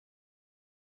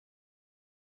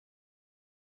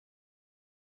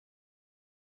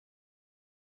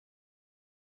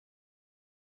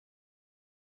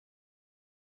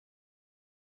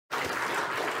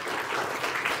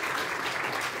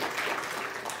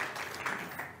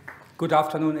Good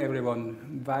afternoon,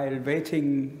 everyone. While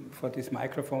waiting for this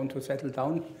microphone to settle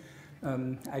down,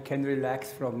 I can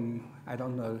relax from, I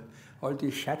don't know, all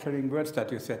these shattering words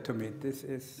that you said to me. This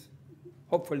is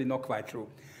hopefully not quite true.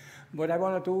 What I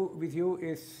want to do with you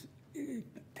is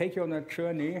take you on a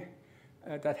journey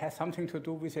that has something to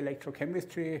do with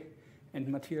electrochemistry and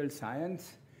material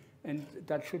science, and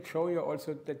that should show you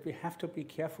also that we have to be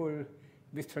careful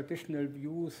with traditional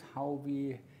views how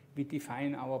we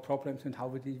define our problems and how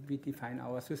we define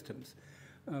our systems.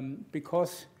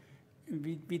 Because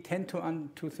we tend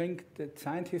to think that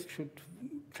scientists should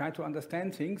try to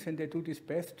understand things, and they do this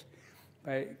best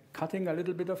by cutting a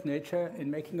little bit of nature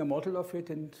and making a model of it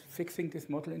and fixing this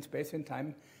model in space and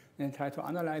time, and try to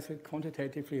analyze it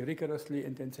quantitatively, rigorously,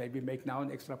 and then say we make now an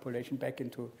extrapolation back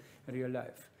into real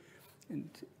life. And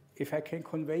if I can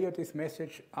convey you this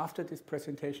message after this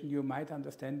presentation, you might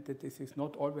understand that this is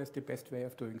not always the best way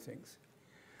of doing things.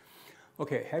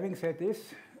 Okay, having said this,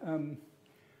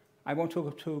 I want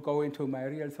to go into my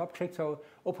real subject. So,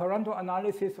 operando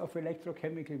analysis of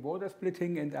electrochemical water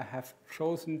splitting, and I have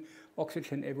chosen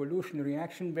oxygen evolution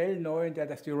reaction, well knowing that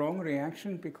that's the wrong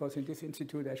reaction, because in this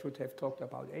institute I should have talked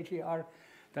about AGR,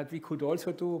 that we could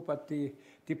also do, but the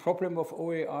problem of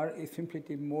OER is simply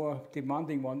the more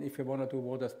demanding one if you want to do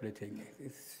water splitting.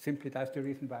 It's simply that's the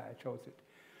reason why I chose it.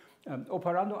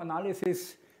 Operando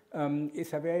analysis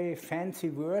is a very fancy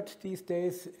word these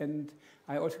days, and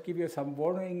I also give you some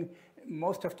warning.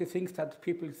 Most of the things that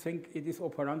people think it is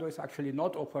operando is actually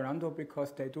not operando,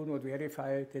 because they do not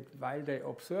verify that while they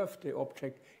observe the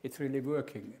object, it's really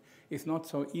working. It's not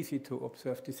so easy to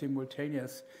observe the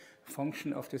simultaneous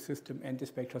function of the system and the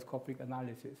spectroscopic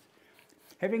analysis.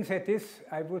 Having said this,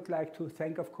 I would like to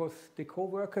thank, of course, the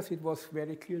co-workers. It was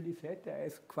very clearly said, there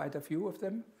is quite a few of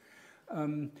them.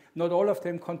 Not all of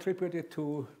them contributed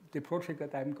to the project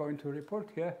that I'm going to report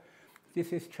here.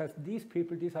 This is just these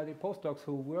people, these are the postdocs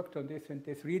who worked on this, and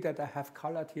the three that I have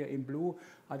colored here in blue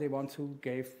are the ones who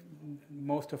gave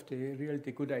most of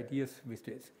the good ideas with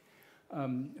this.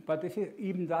 But this is,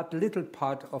 even that little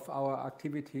part of our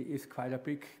activity is quite a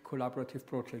big collaborative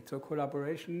project. So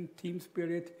collaboration, team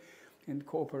spirit, and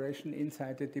cooperation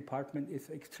inside the department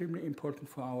is extremely important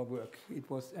for our work.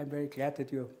 I'm very glad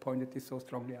that you pointed this so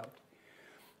strongly out.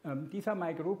 These are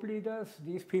my group leaders.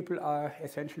 These people are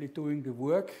essentially doing the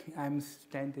work. I'm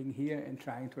standing here and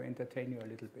trying to entertain you a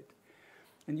little bit.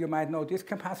 And you might know this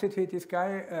capacity, this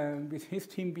guy. With his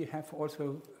team, we have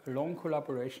also a long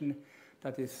collaboration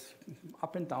that is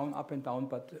up and down,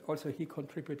 but also he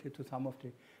contributed to some of the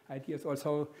ideas.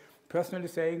 Also, personally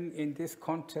saying, in this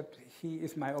concept, he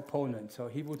is my opponent, so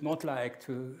he would not like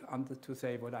to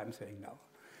say what I'm saying now.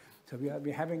 So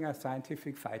we're having a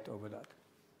scientific fight over that,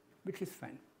 which is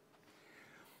fine.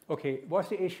 Okay, what's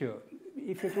the issue?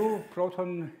 If you do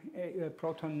proton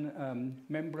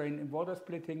membrane water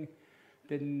splitting,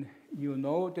 then you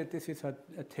know that this is a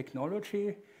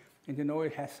technology, and you know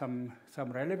it has some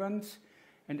relevance.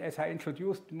 And as I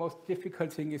introduced, the most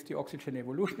difficult thing is the oxygen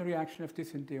evolution reaction of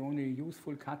this, and the only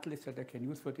useful catalyst that I can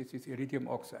use for this is iridium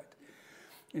oxide.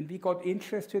 And we got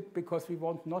interested because we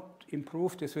want not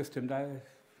improve the system, that is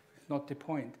not the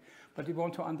point. But we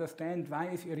want to understand, why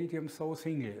is iridium so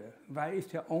singular? Why is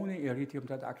there only iridium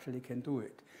that actually can do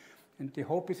it? And the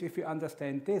hope is, if we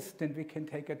understand this, then we can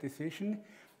take a decision,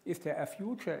 is there a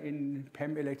future in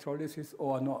PEM electrolysis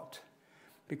or not?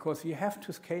 Because you have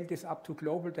to scale this up to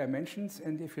global dimensions,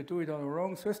 and if you do it on a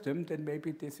wrong system, then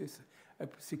maybe this is a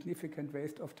significant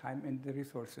waste of time and the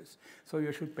resources. So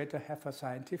you should better have a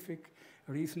scientific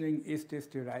reasoning, is this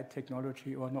the right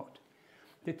technology or not?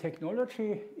 The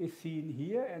technology is seen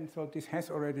here, and so this has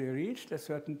already reached a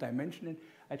certain dimension. And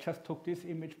I just took this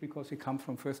image because it comes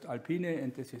from First Alpine,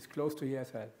 and this is close to here,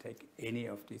 so I take any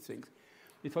of these things.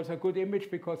 It's also a good image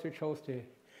because it shows the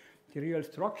real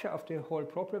structure of the whole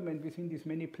problem, and within these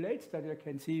many plates that you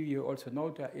can see, you also know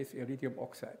there is iridium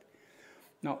oxide.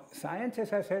 Now, science,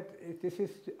 as I said, this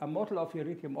is a model of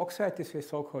iridium oxide. This is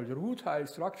so-called rutile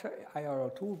structure,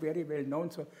 IRO2, very well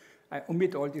known. So I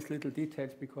omit all these little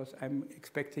details because I'm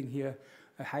expecting here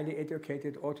a highly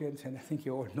educated audience, and I think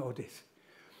you all know this.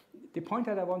 The point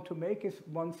that I want to make is,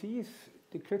 one sees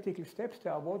the critical steps.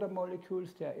 There are water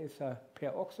molecules, there is a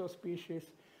peroxo species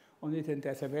on it, and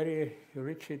there's a very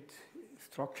rigid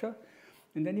structure.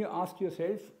 And then you ask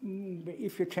yourself,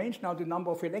 if you change now the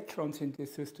number of electrons in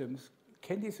these systems,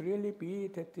 can this really be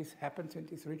that this happens in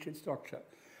this rigid structure?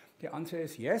 The answer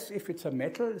is yes. If it's a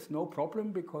metal, it's no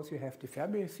problem, because you have the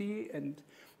Fermi C, and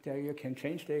there you can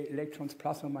change the electrons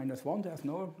plus or minus 1. There's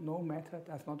no matter,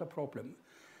 that's not a problem.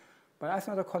 But that's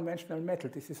not a conventional metal.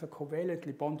 This is a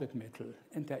covalently bonded metal.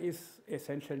 And there is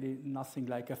essentially nothing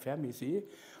like a Fermi.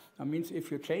 That means if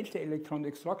you change the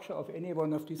electronic structure of any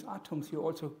one of these atoms, you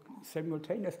also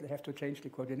simultaneously have to change the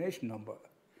coordination number,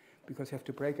 because you have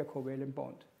to break a covalent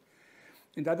bond.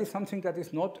 And that is something that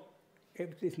is not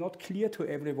clear to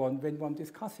everyone when one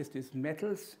discusses this.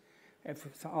 Metals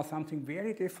are something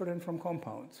very different from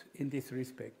compounds in this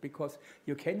respect, because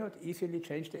you cannot easily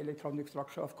change the electronic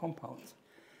structure of compounds.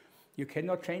 You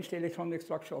cannot change the electronic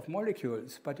structure of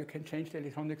molecules, but you can change the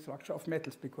electronic structure of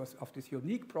metals because of this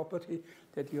unique property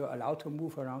that you're allowed to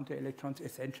move around the electrons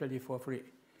essentially for free.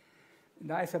 And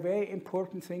that is a very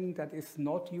important thing that is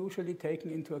not usually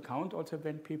taken into account also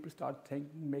when people start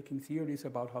making theories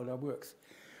about how that works.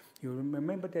 You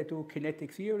remember they do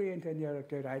kinetic theory and then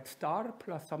they write star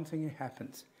plus something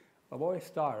happens. Avoid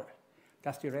star.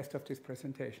 That's the rest of this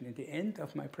presentation. In the end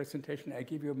of my presentation, I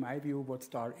give you my view what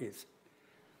star is.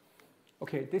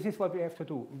 Okay, this is what we have to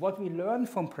do. What we learn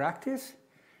from practice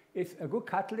is a good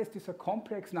catalyst is a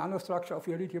complex nanostructure of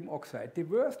iridium oxide. The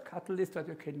worst catalyst that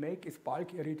you can make is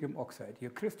bulk iridium oxide. You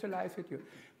crystallize it, you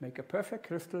make a perfect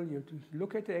crystal, you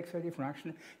look at the X-ray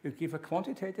diffraction, you give a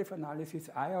quantitative analysis,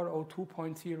 IRO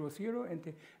 2.00, and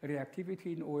the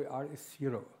reactivity in OER is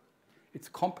 0. It's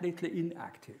completely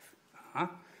inactive.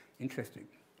 Interesting.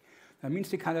 That means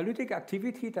the catalytic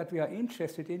activity that we are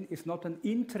interested in is not an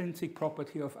intrinsic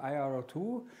property of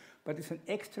IRO2, but it's an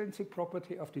extrinsic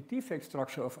property of the defect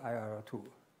structure of IRO2.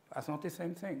 That's not the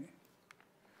same thing.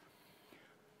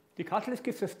 The catalyst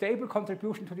gives a stable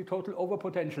contribution to the total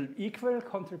overpotential, equal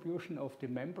contribution of the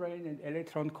membrane and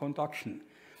electron conduction.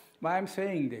 Why I'm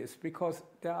saying this? Because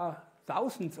there are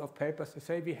thousands of papers that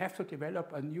say we have to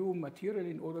develop a new material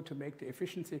in order to make the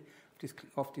efficiency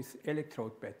of this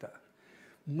electrode better.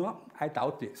 No, I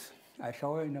doubt this. I'll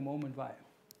show you in a moment why.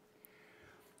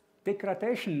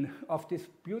 Degradation of this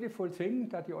beautiful thing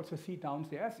that you also see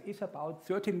downstairs is about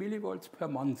 30 millivolts per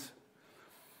month.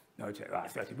 Now you say,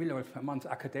 30 millivolts per month,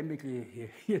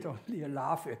 academically, you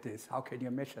laugh at this. How can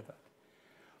you measure that?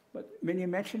 But when you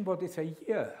imagine what is a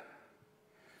year,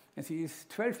 and see it's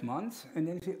 12 months, and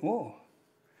then you say, oh,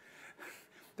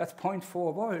 that's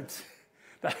 0.4 volts.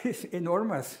 That is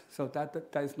enormous, so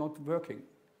that is not working.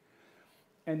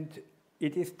 And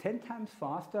it is 10 times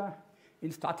faster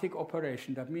in static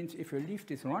operation. That means if you leave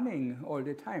this running all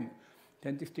the time,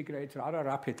 then this degrades rather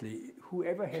rapidly.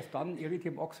 Whoever has done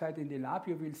iridium oxide in the lab,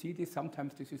 you will see this.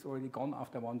 Sometimes this is already gone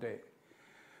after 1 day.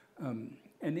 An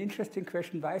interesting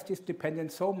question, why is this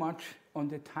dependent so much on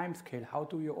the time scale? How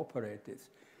do you operate this?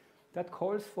 That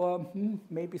calls for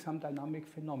maybe some dynamic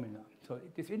phenomena. So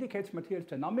this indicates material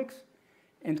dynamics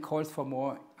and calls for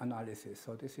more analysis.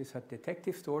 So this is a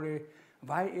detective story.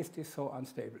 Why is this so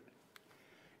unstable?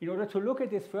 In order to look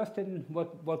at this first, then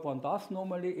what one does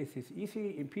normally is this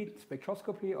easy impedance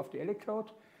spectroscopy of the electrode.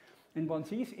 And one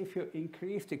sees if you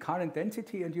increase the current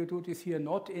density, and you do this here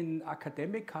not in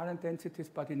academic current densities,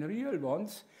 but in real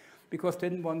ones, because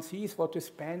then one sees what the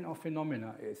span of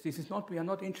phenomena is. This is not, we are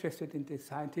not interested in the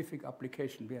scientific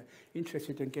application. We are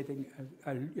interested in getting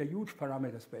a huge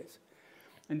parameter space.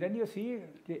 And then you see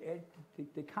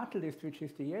the catalyst, which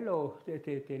is the yellow,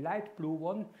 the light blue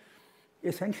one,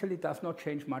 essentially does not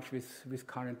change much with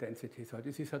current density. So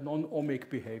this is a non-ohmic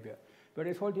behavior.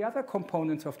 Whereas all the other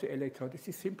components of the electrode, this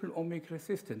is simple ohmic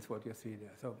resistance, what you see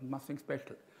there. So nothing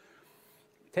special.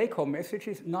 Take-home message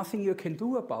is nothing you can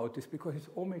do about this because it's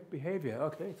ohmic behavior.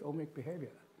 Okay, it's ohmic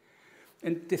behavior.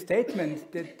 And the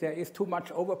statement that there is too much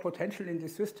overpotential in the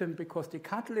system because the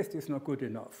catalyst is not good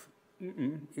enough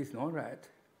is not right.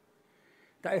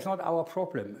 That is not our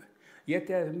problem. Yet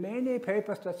there are many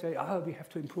papers that say, we have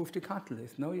to improve the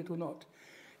catalyst. No, you do not.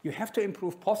 You have to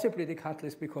improve possibly the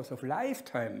catalyst because of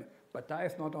lifetime, but that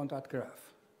is not on that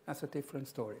graph. That's a different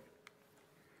story.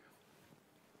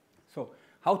 So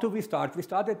how do we start? We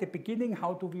start at the beginning,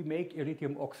 how do we make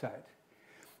iridium oxide?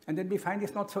 And then we find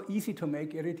it's not so easy to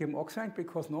make iridium oxide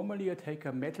because normally you take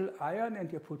a metal ion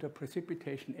and you put a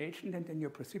precipitation agent and then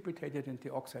you precipitate it and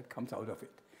the oxide comes out of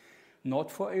it. Not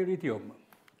for iridium.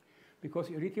 Because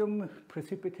iridium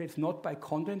precipitates not by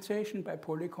condensation, by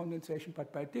polycondensation,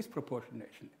 but by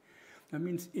disproportionation. That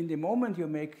means in the moment you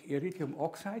make iridium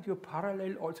oxide, you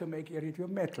parallel also make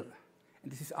iridium metal.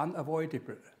 And this is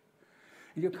unavoidable.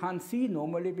 And you can't see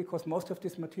normally because most of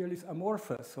this material is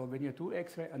amorphous. So when you do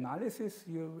X-ray analysis,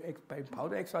 by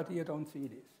powder X-ray, you don't see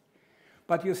this.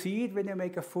 But you see it when you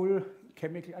make a full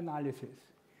chemical analysis.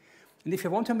 And if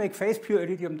you want to make phase pure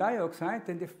iridium dioxide,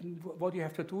 then what you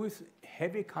have to do is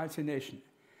heavy calcination.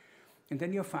 And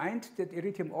then you find that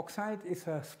iridium oxide is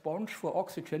a sponge for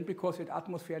oxygen because at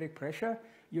atmospheric pressure,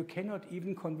 you cannot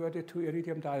even convert it to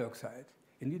iridium dioxide.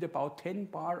 You need about 10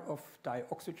 bar of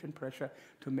dioxygen pressure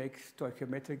to make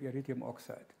stoichiometric iridium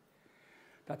oxide.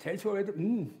 That tells you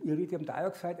already, iridium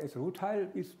dioxide as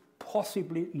rutile is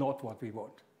possibly not what we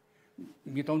want.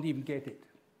 We don't even get it.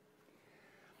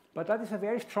 But that is a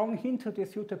very strong hint to the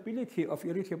suitability of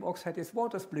iridium oxide as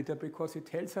water splitter because it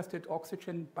tells us that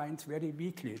oxygen binds very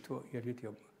weakly to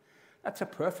iridium. That's a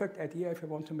perfect idea if you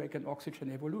want to make an oxygen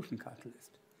evolution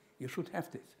catalyst. You should have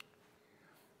this.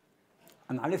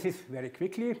 Analysis very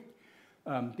quickly.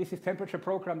 This is temperature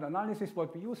programmed analysis.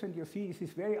 What we use, and you see this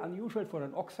is very unusual for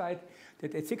an oxide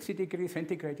that at 60 degrees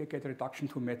centigrade you get a reduction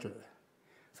to metal.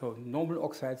 So normal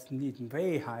oxides need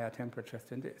way higher temperatures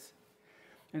than this.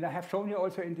 And I have shown you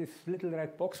also in this little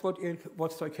red box what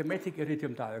stoichiometric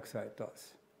iridium dioxide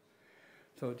does.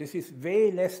 So this is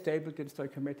way less stable than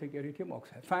stoichiometric iridium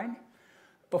oxide. Fine.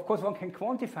 Of course, one can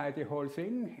quantify the whole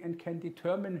thing and can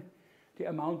determine the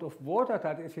amount of water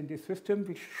that is in this system,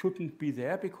 which shouldn't be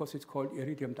there because it's called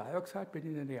iridium dioxide, but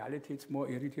in reality it's more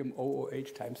iridium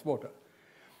OOH times water.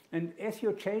 And as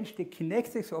you change the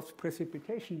kinetics of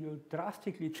precipitation, you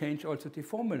drastically change also the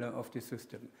formula of the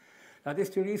system. That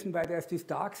is the reason why there's this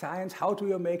dark science. How do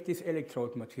you make this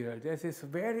electrode material? This is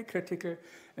very critical.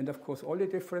 And of course, all the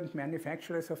different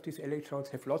manufacturers of these electrodes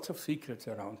have lots of secrets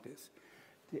around this.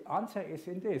 The answer is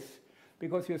in this.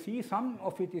 Because you see, some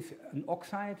of it is an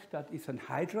oxide that is an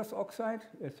hydrous oxide.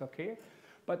 It's okay.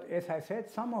 But as I said,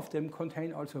 some of them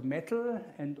contain also metal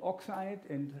and oxide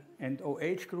and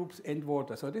OH groups and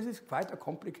water. So this is quite a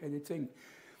complicated thing.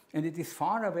 And it is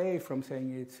far away from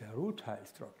saying it's a rutile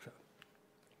structure.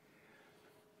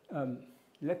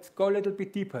 Let's go a little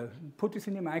bit deeper. Put this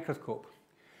in the microscope.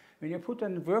 When you put a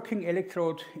working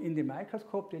electrode in the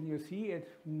microscope, then you see at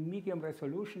medium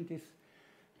resolution this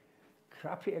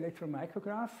crappy electron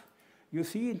micrograph. You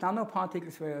see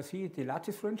nanoparticles where you see the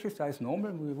lattice fringes. That is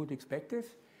normal. We would expect this.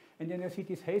 And then you see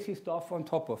this hazy stuff on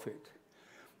top of it.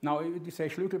 Now, you say,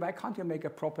 Schlögl, why can't you make a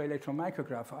proper electron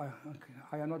micrograph?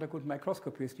 I am not a good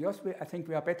microscopist. Yes, I think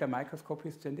we are better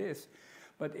microscopists than this.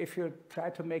 But if you try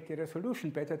to make the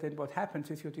resolution better, then what happens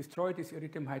is you destroy this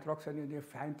iridium hydroxide and you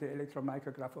find the electron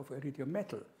micrograph of iridium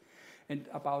metal. And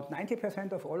about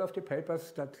 90% of all of the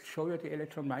papers that show you the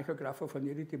electron micrograph of an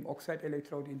iridium oxide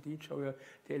electrode indeed show you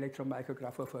the electron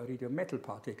micrograph of an iridium metal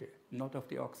particle, not of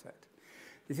the oxide.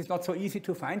 This is not so easy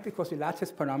to find because the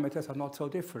lattice parameters are not so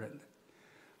different.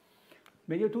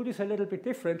 When you do this a little bit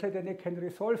differently, then you can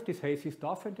resolve this hazy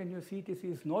stuff, and then you see this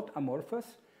is not amorphous,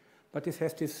 but this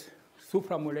has this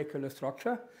supramolecular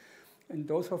structure. And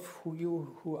those of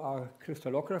you who are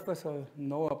crystallographers or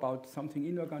know about something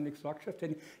inorganic structures,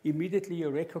 then immediately you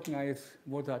recognize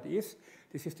what that is.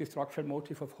 This is the structural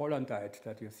motif of hollandite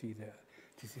that you see there.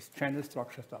 This is channel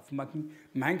structure stuff.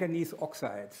 Manganese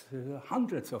oxides,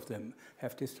 hundreds of them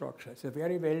have this structure. It's a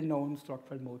very well-known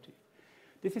structural motif.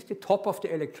 This is the top of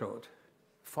the electrode,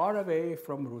 far away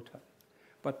from rutile.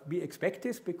 But we expect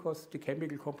this because the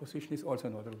chemical composition is also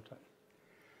not rutile.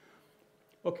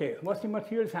 Okay, what's the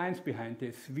material science behind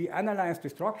this? We analyze the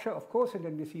structure, of course, and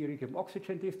then we see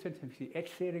iridium-oxygen distance, and we see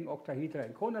edge-sharing octahedra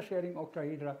and corner-sharing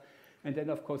octahedra. And then,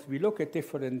 of course, we look at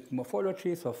different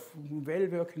morphologies of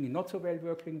well-working and not so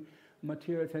well-working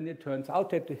materials. And it turns out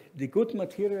that the good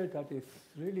material that is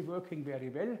really working very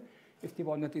well is the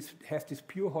one that has this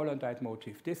pure hollandite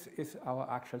motif. This is our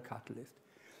actual catalyst.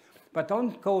 But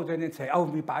don't go then and say, oh,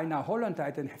 we buy now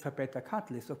hollandite and have a better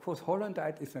catalyst. Of course,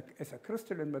 hollandite as a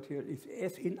crystalline material is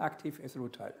as inactive as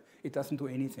rutile. It doesn't do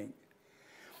anything.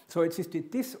 So it is the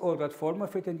disordered form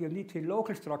of it, and you need the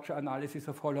local structure analysis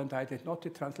of hollandite and not the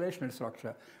translational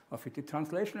structure of it. The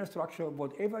translational structure,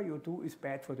 whatever you do, is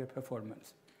bad for the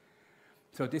performance.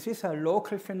 So this is a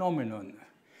local phenomenon.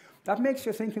 That makes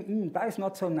you thinking, that is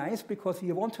not so nice because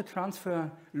you want to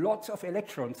transfer lots of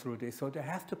electrons through this. So there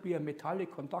has to be a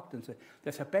metallic conductance.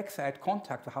 There's a backside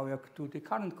contact how you do the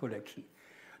current collection.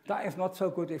 That is not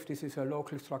so good if this is a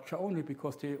local structure only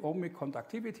because the ohmic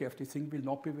conductivity of this thing will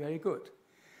not be very good.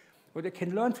 What you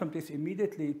can learn from this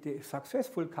immediately, the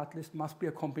successful catalyst must be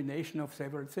a combination of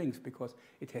several things because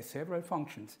it has several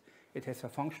functions. It has a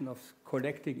function of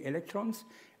collecting electrons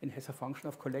and has a function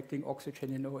of collecting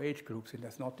oxygen in OH groups, and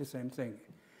that's not the same thing.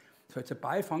 So it's a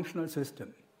bifunctional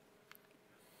system.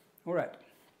 All right.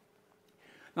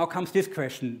 Now comes this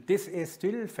question. This is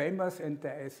still famous, and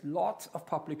there is lots of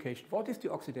publication. What is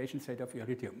the oxidation state of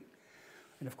iridium?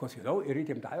 And of course, you know,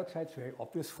 iridium dioxide is very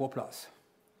obvious, 4+.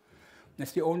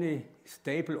 That's the only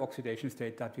stable oxidation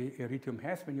state that the iridium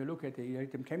has. When you look at the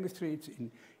iridium chemistry, it's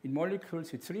in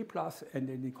molecules, it's 3+, and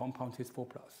in the compounds, it's 4+.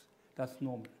 That's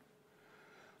normal.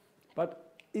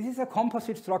 But it is a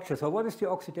composite structure. So what is the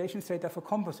oxidation state of a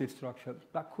composite structure?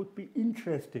 That could be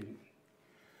interesting.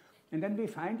 And then we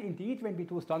find, indeed, when we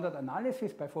do standard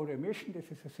analysis by photo emission, this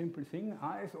is a simple thing.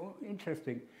 It's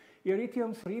interesting.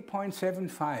 Iridium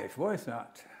 3.75, what is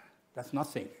that? That's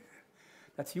nothing.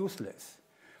 That's useless.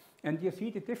 And you see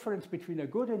the difference between a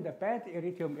good and a bad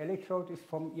iridium electrode is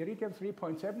from iridium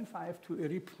 3.75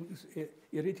 to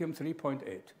iridium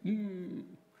 3.8.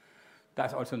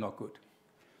 That's also not good.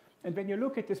 And when you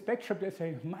look at the spectrum, they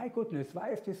say, my goodness,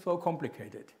 why is this so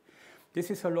complicated? This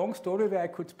is a long story where I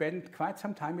could spend quite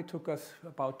some time. It took us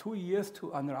about 2 years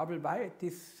to unravel why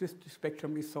this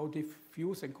spectrum is so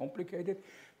diffuse and complicated,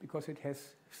 because it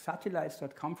has satellites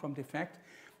that come from the fact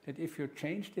that if you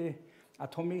change the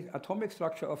atomic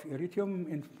structure of iridium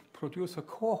and produce a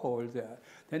core hole there,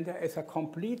 then there is a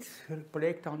complete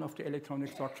breakdown of the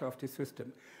electronic structure of the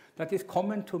system. That is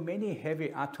common to many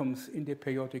heavy atoms in the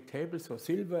periodic table. So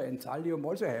silver and thallium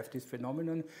also have this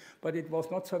phenomenon, but it was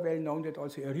not so well known that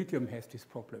also iridium has this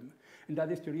problem. And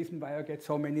that is the reason why I get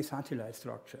so many satellite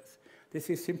structures. This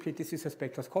is a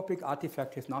spectroscopic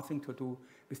artifact, has nothing to do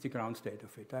with the ground state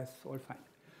of it. That's all fine.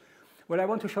 What I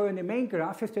want to show in the main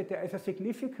graph is that there is a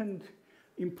significant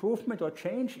improvement or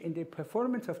change in the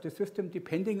performance of the system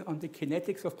depending on the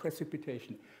kinetics of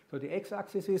precipitation. So the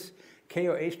x-axis is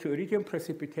KOH to iridium,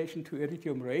 precipitation to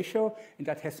iridium ratio, and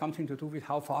that has something to do with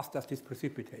how fast does this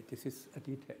precipitate. This is a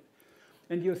detail.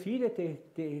 And you see that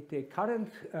the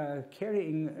current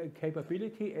carrying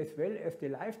capability as well as the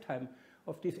lifetime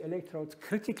of these electrodes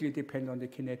critically depend on the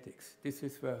kinetics. This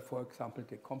is where, for example,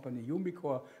 the company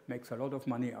Umicore makes a lot of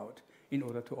money out in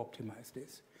order to optimize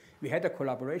this. We had a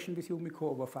collaboration with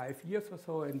Umicore over 5 years or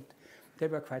so, and they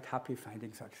were quite happy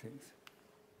finding such things.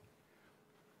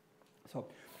 So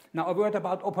now a word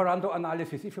about operando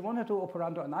analysis. If you want to do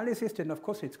operando analysis, then of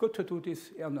course it's good to do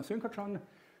this on a synchrotron.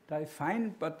 That is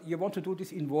fine, but you want to do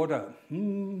this in water.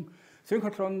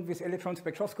 Synchrotron with electron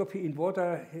spectroscopy in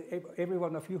water, every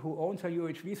one of you who owns a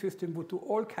UHV system would do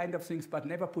all kinds of things, but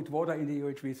never put water in the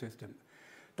UHV system.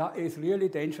 That is really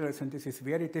dangerous, and this is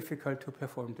very difficult to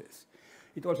perform this.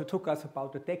 It also took us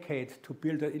about a decade to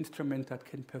build an instrument that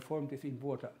can perform this in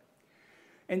water.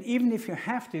 And even if you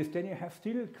have this, then you have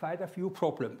still quite a few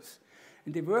problems.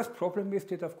 And the worst problem is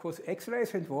that, of course,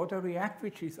 X-rays and water react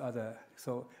with each other.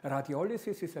 So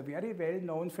radiolysis is a very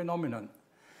well-known phenomenon.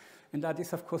 And that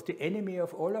is, of course, the enemy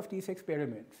of all of these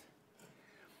experiments.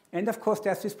 And, of course,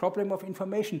 there's this problem of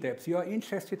information depth. You are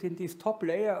interested in this top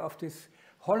layer of this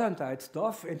hollandite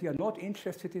stuff, and you're not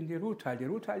interested in the rutile. The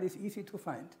rutile is easy to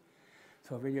find.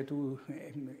 So when you do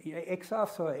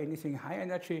XRFs or anything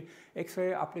high-energy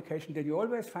X-ray application, then you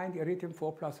always find iridium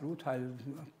 4+ rutile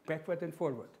backward and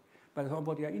forward. But that's not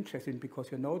what you're interested in,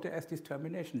 because you know there's this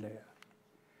termination layer.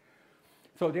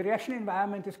 So the reaction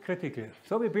environment is critical.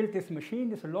 So we built this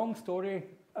machine. It's a long story,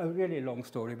 a really long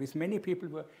story, with many people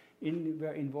were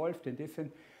involved in this.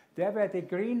 And there where the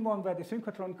green one, where the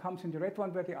synchrotron comes, and the red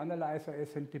one, where the analyzer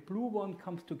is, and the blue one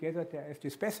comes together, there is the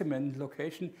specimen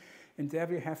location, and there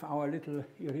we have our little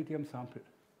iridium sample.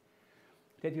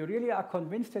 That you really are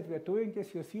convinced that we're doing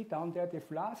this, you see down there the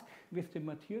flask with the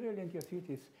material, and you see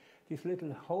this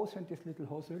little hose, and this little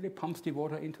hose really pumps the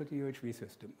water into the UHV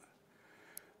system.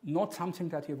 Not something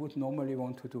that you would normally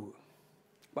want to do,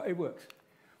 but it works.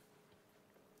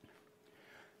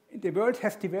 The world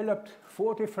has developed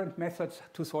 4 different methods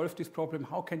to solve this problem.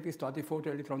 How can we study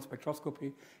photoelectron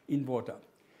spectroscopy in water?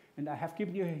 And I have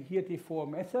given you here the 4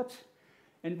 methods,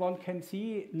 and one can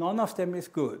see none of them is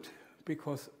good,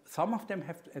 because some of them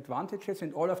have advantages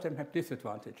and all of them have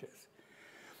disadvantages.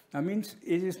 That means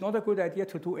it is not a good idea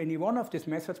to do any one of these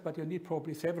methods, but you need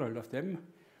probably several of them.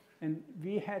 And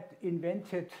we had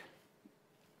invented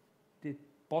the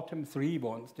bottom 3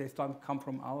 ones. They don't come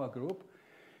from our group.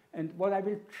 And what I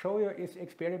will show you is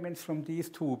experiments from these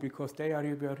 2, because they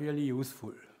were really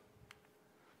useful.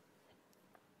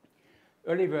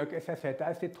 Early work, as I said,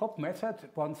 that's the top method.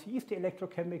 One sees the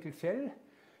electrochemical cell,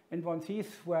 and one sees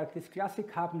where this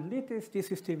classic carbon lid is.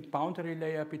 This is the boundary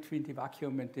layer between the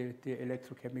vacuum and the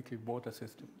electrochemical water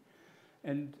system.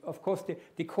 And of course,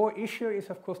 the core issue is,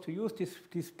 of course, to use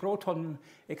this proton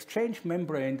exchange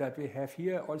membrane that we have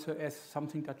here also as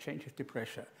something that changes the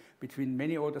pressure between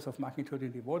many orders of magnitude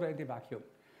in the water and the vacuum.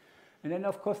 And then,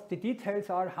 of course, the details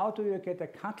are how do you get a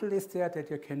catalyst there that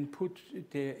you can put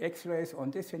the X-rays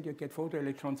on this and you get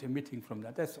photoelectrons emitting from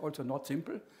that. That's also not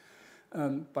simple,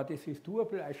 but this is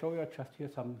doable. I show you just here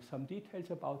some details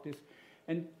about this.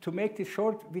 And to make this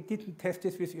short, we didn't test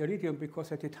this with iridium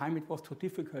because at the time it was too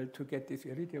difficult to get this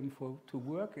iridium to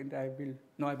work. And I will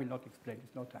not explain.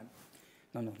 There's no time.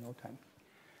 No time.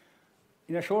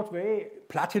 In a short way,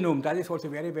 platinum, that is also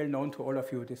very well known to all of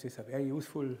you. This is a very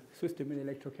useful system in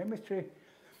electrochemistry.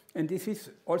 And this is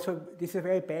a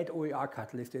very bad OER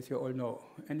catalyst, as you all know.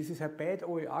 And this is a bad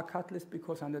OER catalyst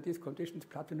because under these conditions,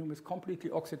 platinum is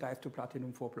completely oxidized to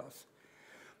platinum 4+.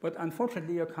 But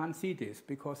unfortunately, you can't see this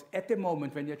because at the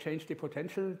moment when you change the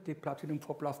potential, the platinum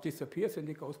 4+ disappears and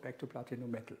it goes back to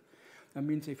platinum metal. That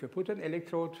means if you put an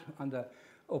electrode under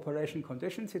operation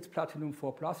conditions, it's platinum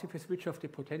 4+. If you switch off the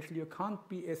potential, you can't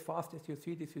be as fast as you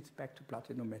see this, it's back to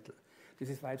platinum metal. This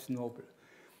is why it's noble.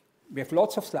 We have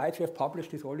lots of slides, we have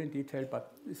published this all in detail,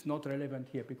 but it's not relevant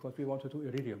here because we want to do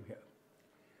iridium here.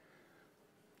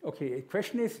 Okay, the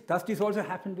question is, does this also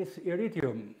happen with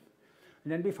iridium?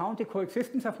 And then we found the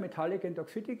coexistence of metallic and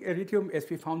oxidic iridium as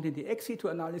we found in the ex situ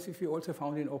analysis, we also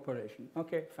found in operation.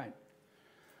 Okay, fine.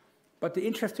 But the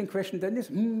interesting question then is,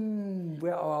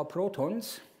 where are our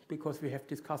protons? Because we have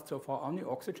discussed so far only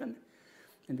oxygen,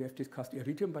 and we have discussed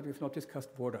iridium, but we've not discussed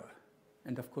water.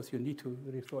 And of course, you need to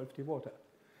resolve the water.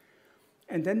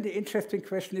 And then the interesting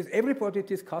question is, everybody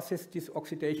discusses this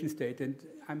oxidation state. And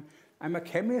I'm a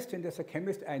chemist, and as a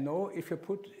chemist, I know if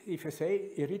you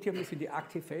say iridium is in the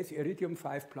active phase, iridium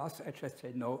 5+, I just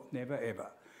say no, never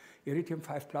ever. Iridium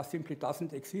 5+ simply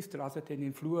doesn't exist rather than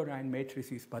in fluorine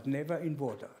matrices, but never in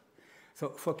water. So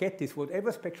forget this.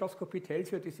 Whatever spectroscopy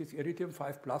tells you this is iridium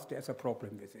 5+, there's a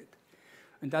problem with it.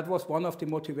 And that was one of the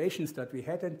motivations that we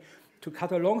had. And to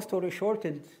cut a long story short,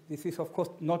 and this is of course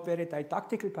not very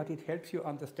didactical, but it helps you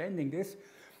understanding this,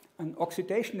 an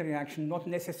oxidation reaction not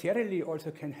necessarily also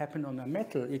can happen on a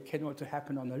metal, it can also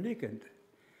happen on a ligand.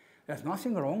 There's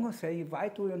nothing wrong with saying, why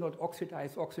do you not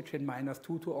oxidize oxygen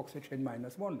 -2 to oxygen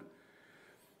 -1?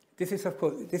 This is, of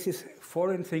course, this is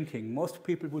foreign thinking. Most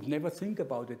people would never think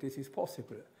about it. This is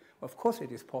possible. Of course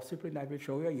it is possible, and I will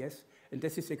show you, yes. And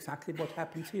this is exactly what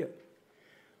happens here.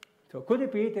 So could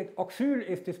it be that oxyl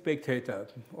is the spectator?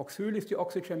 Oxyl is the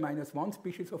oxygen -1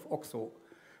 species of oxo.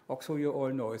 Oxo, you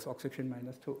all know, is oxygen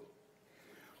 -2.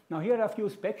 Now here are a few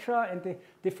spectra, and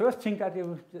the first thing that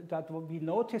we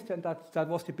noticed, and that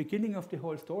was the beginning of the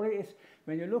whole story, is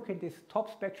when you look in this top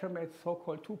spectrum at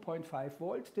so-called 2.5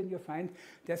 volts, then you find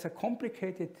there's a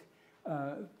complicated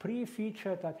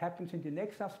pre-feature that happens in the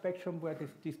next subspectrum where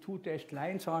these two dashed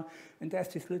lines are, and there's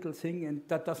this little thing, and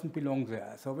that doesn't belong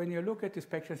there. So when you look at the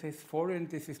spectrum, it says foreign,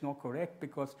 this is not correct,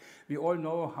 because we all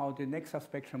know how the next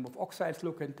subspectrum of oxides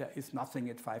look, and there is nothing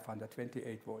at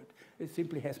 528 volt. It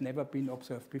simply has never been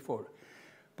observed before.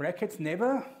 Brackets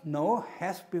never, no,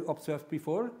 has been observed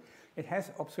before. It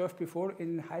has observed before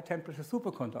in high-temperature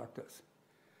superconductors.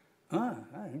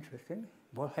 Interesting.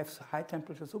 What have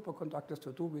high-temperature superconductors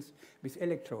to do with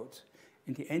electrodes?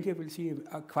 In the end, you will see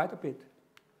quite a bit.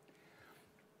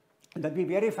 And then we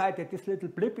verified that this little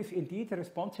blip is indeed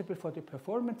responsible for the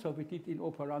performance. So we did in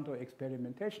operando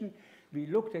experimentation. We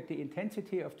looked at the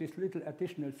intensity of this little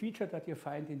additional feature that you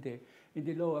find in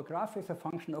the lower graph as a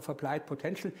function of applied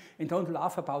potential. And don't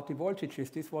laugh about the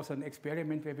voltages. This was an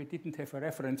experiment where we didn't have a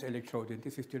reference electrode, and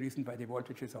this is the reason why the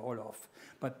voltages are all off.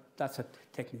 But that's a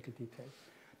technical detail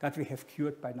that we have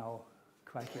cured by now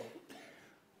quite well.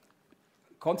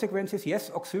 Consequences,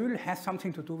 yes, oxyl has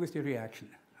something to do with the reaction.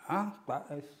 That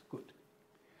is good.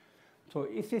 So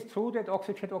is this true that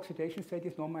oxygen oxidation state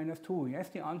is no -2? Yes,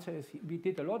 the answer is we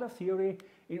did a lot of theory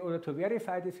in order to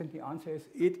verify this, and the answer is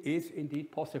it is indeed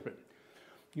possible.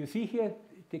 You see here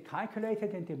the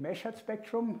calculated and the measured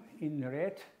spectrum in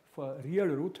red for real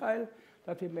rutile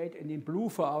that we made, and in blue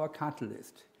for our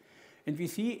catalyst. And we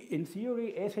see in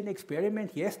theory as an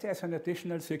experiment, yes, there's an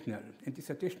additional signal. And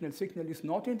this additional signal is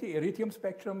not in the iridium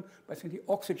spectrum, but in the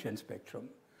oxygen spectrum.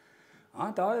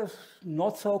 That is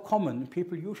not so common.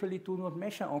 People usually do not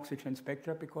measure oxygen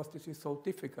spectra because this is so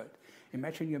difficult.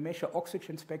 Imagine you measure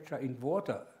oxygen spectra in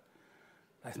water.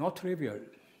 That's not trivial.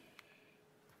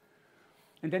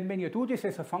 And then when you do this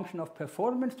as a function of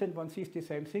performance, then one sees the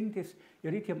same thing. This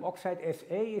iridium oxide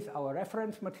SA is our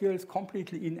reference material, is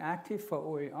completely inactive for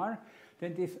OER.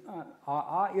 Then this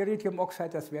RR iridium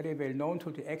oxide is very well known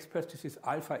to the experts. This is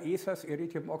alpha ESAS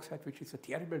iridium oxide, which is a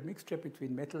terrible mixture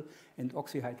between metal and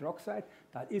oxyhydroxide.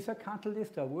 That is a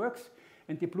catalyst that works.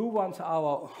 And the blue ones are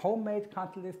our homemade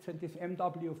catalysts, and this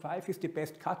MW5 is the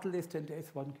best catalyst, and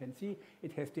as one can see,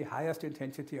 it has the highest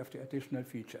intensity of the additional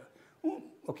feature.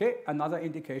 Okay, another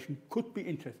indication could be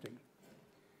interesting.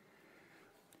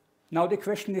 Now the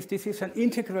question is, this is an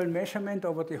integral measurement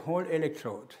over the whole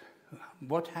electrode.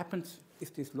 What happens?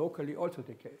 Is this locally also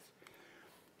the case?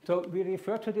 So we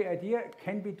refer to the idea,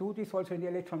 can we do this also in the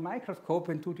electron microscope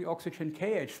and do the oxygen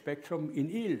KH spectrum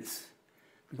in eels?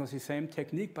 Because the same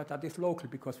technique, but that is local,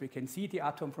 because we can see the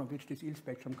atom from which this eel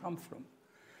spectrum comes from.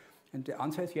 And the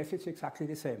answer is yes, it's exactly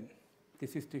the same.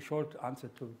 This is the short answer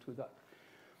to that.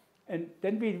 And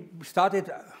then we started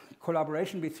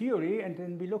collaboration with theory, and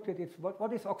then we looked at it,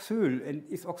 what is oxyl? And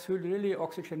is oxyl really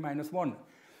oxygen -1?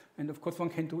 And of course, one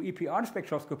can do EPR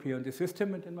spectroscopy on the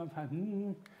system, and then one finds,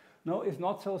 no, it's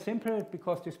not so simple,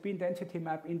 because the spin density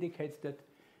map indicates that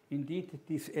indeed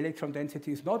this electron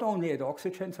density is not only at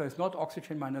oxygen, so it's not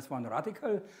oxygen -1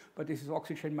 radical, but this is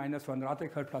oxygen -1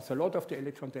 radical plus a lot of the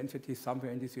electron density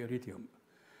somewhere in this iridium.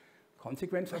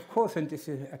 Consequence, of course, and this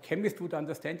is, a chemist would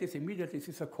understand this immediately, this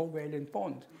is a covalent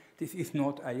bond. This is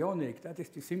not ionic. That is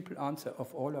the simple answer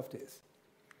of all of this.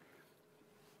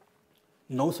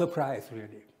 No surprise,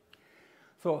 really.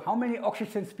 So how many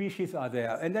oxygen species are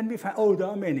there? And then we find, oh, there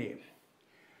are many.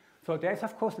 So there's,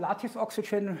 of course, lattice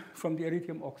oxygen from the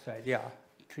iridium oxide. Yeah,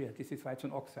 clear. This is why it's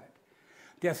an oxide.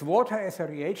 There's water as a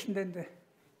reagent, and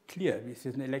clear. This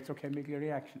is an electrochemical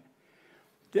reaction.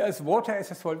 There's water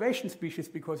as a solvation species,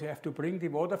 because you have to bring the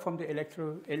water from the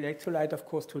electrolyte, of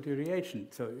course, to the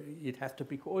reagent. So it has to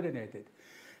be coordinated.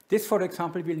 This, for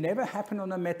example, will never happen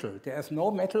on a metal. There's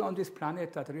no metal on this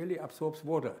planet that really absorbs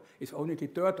water. It's only the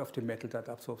dirt of the metal that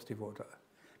absorbs the water.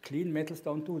 Clean metals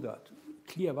don't do that.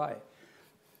 Clear why.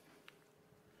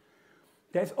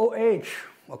 There's OH.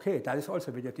 Okay, that is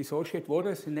also, when you dissociate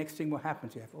water, the next thing what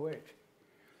happens, you have OH.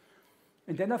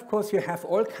 And then, of course, you have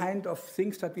all kinds of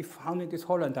things that we found in this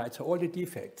hollandite, so all the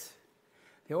defects.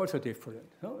 They're also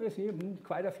different. So you see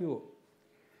quite a few.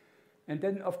 And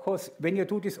then, of course, when you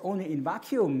do this only in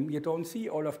vacuum, you don't see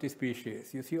all of the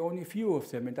species. You see only a few of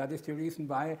them, and that is the reason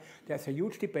why there's a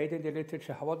huge debate in the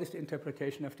literature, what is the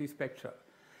interpretation of these spectra?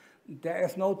 There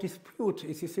is no dispute.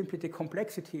 It is simply the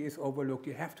complexity is overlooked.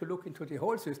 You have to look into the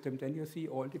whole system, then you see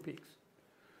all the peaks.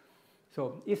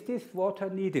 So is this water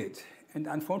needed? And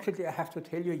unfortunately, I have to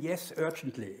tell you, yes,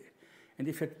 urgently. And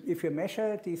if you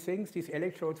measure these things, these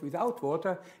electrodes without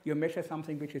water, you measure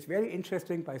something which is very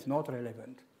interesting, but it's not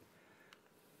relevant.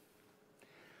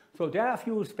 So there are a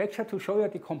few spectra to show you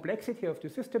the complexity of the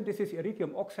system. This is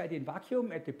iridium oxide in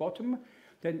vacuum at the bottom.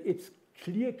 Then it's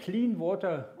clear, clean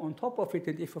water on top of it.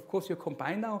 And if, of course, you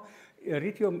combine now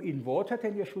iridium in water,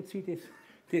 then you should see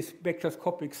this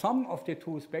spectroscopic sum of the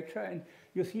two spectra. And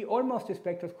you see almost the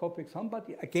spectroscopic sum, but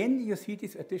again, you see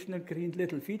this additional green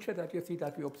little feature that you see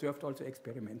that we observed also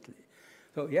experimentally.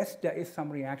 So yes, there is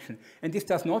some reaction. And this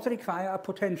does not require a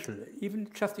potential. Even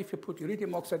just if you put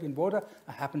iridium oxide in water,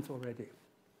 it happens already.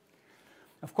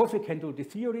 Of course, we can do the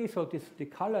theory. So the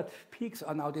colored peaks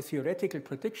are now the theoretical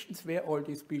predictions where all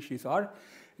these species are.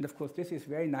 And of course, this is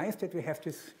very nice that we have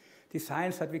this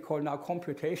science that we call now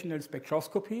computational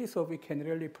spectroscopy. So we can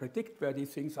really predict where these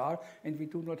things are, and we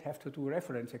do not have to do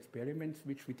reference experiments,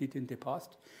 which we did in the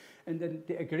past. And then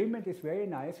the agreement is very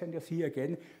nice. And you see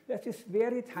again, there's this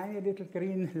very tiny little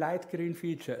green, light green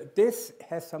feature. This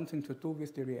has something to do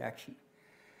with the reaction.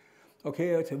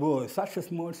 Okay, I say, whoa, such a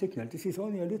small signal. This is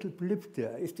only a little blip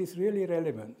there. Is this really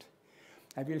relevant?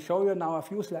 I will show you now a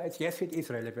few slides. Yes, it is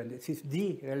relevant. It is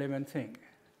the relevant thing.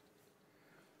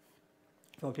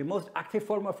 So the most active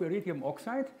form of iridium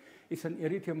oxide is an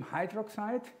iridium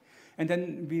hydroxide. And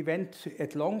then we went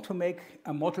at long to make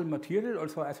a model material.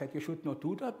 Also, I said you should not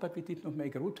do that, but we did not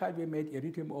make rutile. We made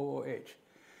iridium OOH.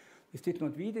 This did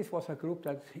not we. This was a group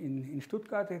that in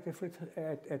Stuttgart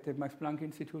at the Max Planck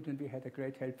Institute, and we had a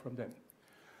great help from them.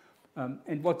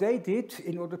 And what they did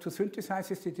in order to synthesize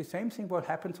this, did the same thing what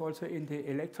happens also in the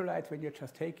electrolyte when you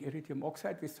just take iridium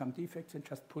oxide with some defects and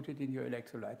just put it in your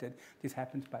electrolyte. And this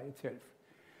happens by itself.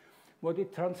 What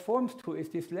it transforms to is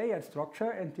this layered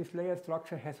structure, and this layered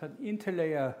structure has an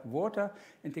interlayer water,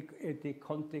 and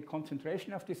the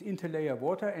concentration of this interlayer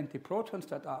water and the protons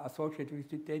that are associated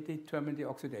with it, they determine the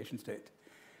oxidation state.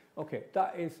 Okay,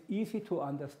 that is easy to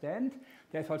understand.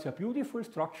 There's also a beautiful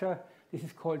structure. This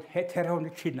is called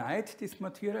heterogeneite, this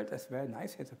material. That's very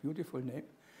nice, has a beautiful name.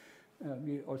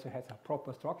 It also has a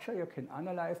proper structure. You can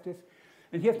analyze this.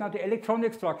 And here's now the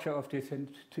electronic structure of this. And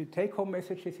to take-home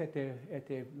message is at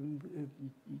the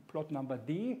plot number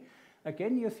D.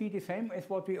 Again, you see the same as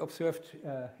what we observed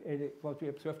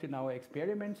in our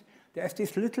experiments. There's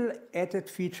this little added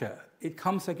feature. It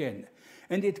comes again.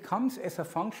 And it comes as a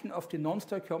function of the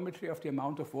non-stoichiometry of the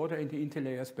amount of water in the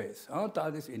interlayer space. Oh,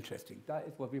 that is interesting. That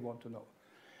is what we want to know.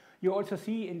 You also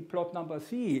see in plot number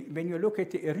C, when you look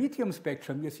at the iridium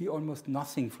spectrum, you see almost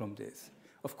nothing from this.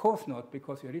 Of course not,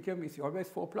 because iridium is always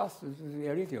 4+. This is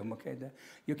iridium, okay?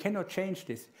 You cannot change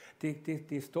this.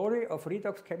 The story of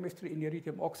redox chemistry in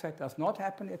iridium oxide does not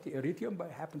happen at the iridium,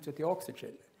 but it happens at the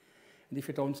oxygen. And if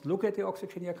you don't look at the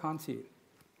oxygen, you can't see it.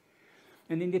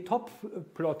 And in the top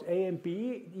plot, A and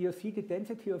B, you see the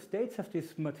density of states of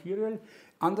this material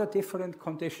under different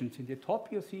conditions. In the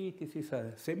top, you see this is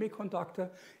a semiconductor.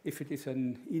 If it is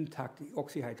an intact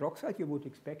oxyhydroxide, you would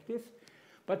expect this.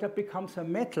 But it becomes a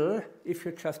metal if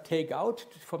you just take out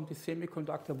from the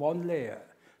semiconductor one layer.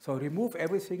 So remove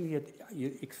everything, you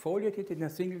exfoliate it in a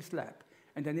single slab,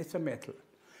 and then it's a metal.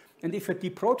 And if you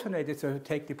deprotonate it, so you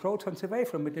take the protons away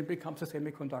from it, it becomes a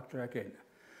semiconductor again.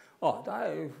 Oh,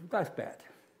 that's bad.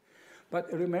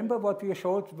 But remember what we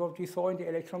showed, what we saw in the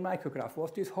electron micrograph,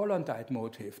 was this Hollandite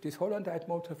motif. This Hollandite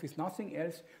motif is nothing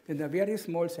else than a very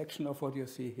small section of what you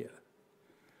see here.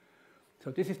 So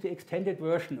this is the extended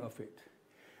version of it.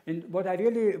 And what I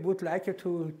really would like you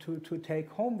to take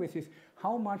home with is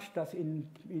how much does in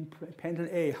panel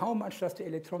A, how much does the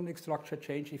electronic structure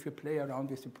change if you play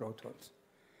around with the protons?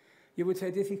 You would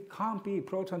say this can't be,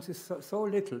 protons is so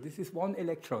little, this is one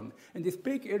electron. And this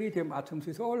big iridium atoms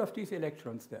is all of these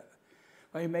electrons there.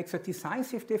 Well, it makes a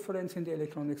decisive difference in the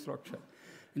electronic structure.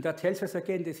 And that tells us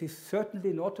again, this is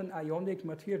certainly not an ionic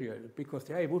material, because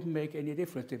it wouldn't make any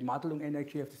difference. The Madelung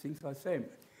energy of the things are the same.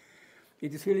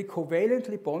 It is really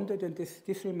covalently bonded, and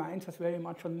this reminds us very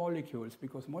much on molecules,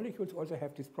 because molecules also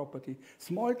have this property.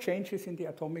 Small changes in the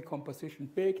atomic composition,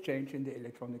 big change in the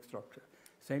electronic structure.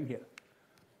 Same here.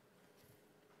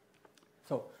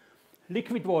 So,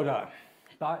 liquid water,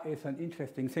 that is an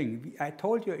interesting thing. I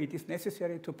told you it is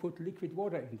necessary to put liquid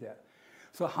water in there.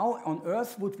 So how on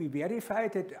earth would we verify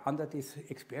that under these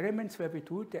experiments where we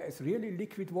do it, there is really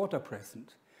liquid water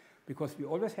present? Because we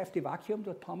always have the vacuum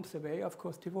that pumps away, of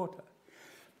course, the water.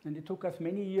 And it took us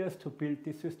many years to build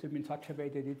this system in such a way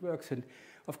that it works. And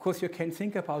of course, you can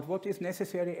think about what is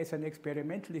necessary as an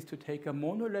experimentalist to take a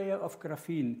monolayer of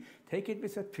graphene, take it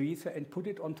with a tweezer, and put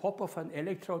it on top of an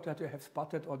electrode that you have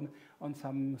spotted on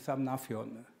some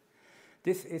naphthalene.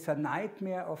 This is a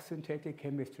nightmare of synthetic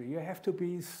chemistry. You have to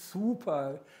be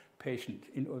super patient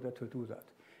in order to do that.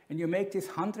 And you make this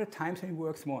 100 times and it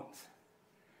works once.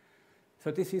 So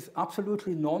this is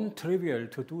absolutely non-trivial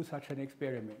to do such an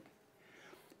experiment.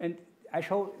 And I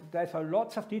show there's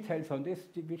lots of details on this,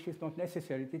 which is not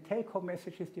necessary. The take-home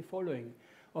message is the following.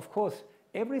 Of course,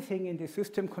 everything in the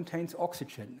system contains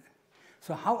oxygen.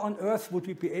 So how on earth would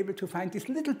we be able to find this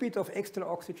little bit of extra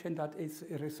oxygen that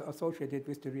is associated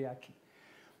with the reaction?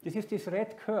 This is this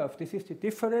red curve. This is the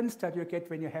difference that you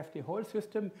get when you have the whole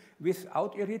system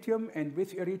without iridium and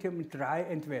with iridium dry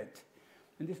and wet.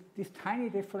 And this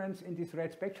tiny difference in this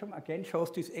red spectrum again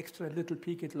shows this extra little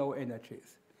peak at low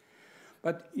energies.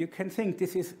 But you can think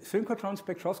this is synchrotron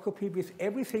spectroscopy with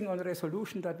everything on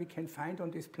resolution that we can find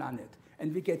on this planet.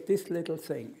 And we get this little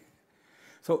thing.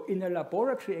 So in a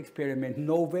laboratory experiment,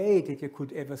 no way that you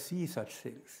could ever see such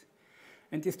things.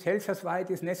 And this tells us why it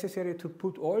is necessary to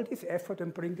put all this effort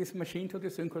and bring this machine to the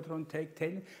synchrotron, take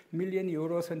 10 million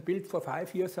euros and build for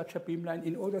 5 years such a beamline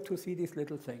in order to see this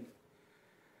little thing.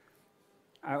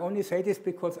 I only say this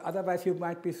because otherwise you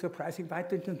might be surprising, why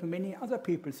don't many other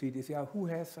people see this? Yeah, who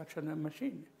has such a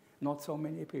machine? Not so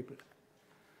many people.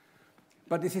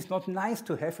 But this is not nice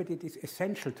to have it, it is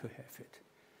essential to have it.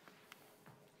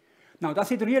 Now,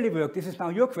 does it really work? This is now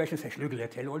your question. Say, Schlögl, I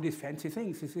tell all these fancy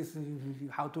things. This is,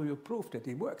 how do you prove that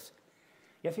it works?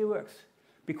 Yes, it works.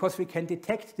 Because we can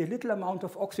detect the little amount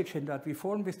of oxygen that we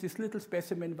form with this little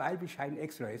specimen while we shine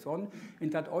X-rays on.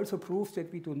 And that also proves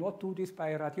that we do not do this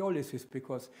by radiolysis,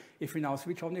 because if we now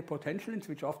switch on the potential and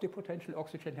switch off the potential,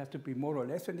 oxygen has to be more or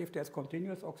less. And if there's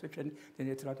continuous oxygen, then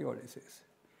it's radiolysis.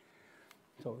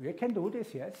 So we can do this,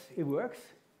 yes, it works.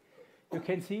 You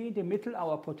can see in the middle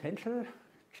our potential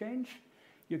change.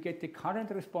 You get the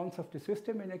current response of the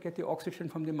system, and you get the oxygen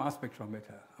from the mass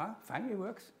spectrometer. Fine, it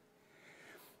works.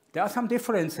 There are some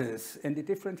differences, and the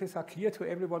differences are clear to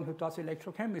everyone who does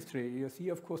electrochemistry. You see,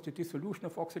 of course, the dissolution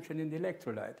of oxygen in the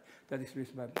electrolyte. That is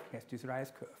reason why it has this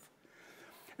rise curve.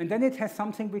 And then it has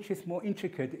something which is more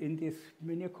intricate in this.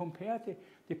 When you compare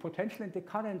the potential and the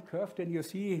current curve, then you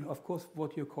see, of course,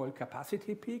 what you call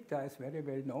capacity peak. That is very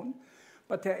well known.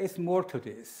 But there is more to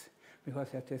this, because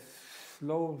there's this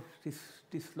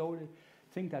slow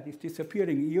thing that is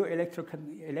disappearing. You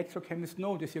electrochemists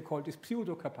know this. You call this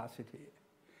pseudo-capacity.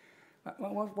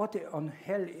 What on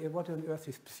earth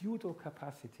is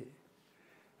pseudo-capacity?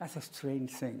 That's a strange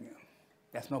thing.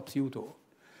 That's not pseudo.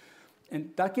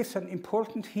 And that gives an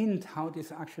important hint how the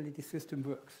system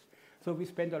works. So we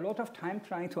spend a lot of time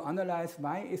trying to analyze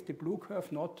why is the blue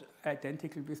curve not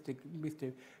identical with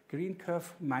the green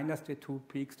curve minus the 2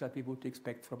 peaks that we would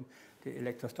expect from the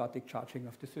electrostatic charging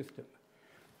of the system.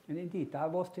 And indeed,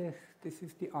 this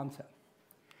is the answer.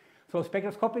 So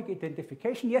spectroscopic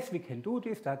identification, yes, we can do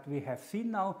this, that we have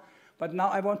seen now, But now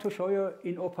I want to show you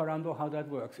in operando how that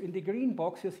works. In the green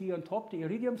box, you see on top the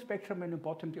iridium spectrum, and on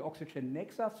bottom the oxygen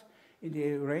nexus in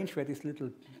the range where this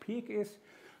little peak is.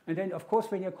 And then, of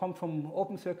course, when you come from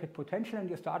open circuit potential and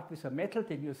you start with a metal,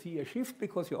 then you see a shift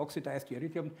because you oxidize the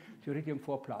iridium to iridium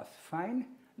 4+. Fine,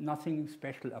 nothing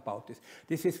special about this.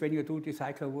 This is when you do the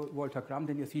cyclovoltagram,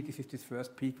 then you see this is this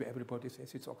first peak where everybody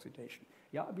says it's oxidation.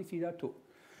 Yeah, we see that too.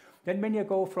 Then when you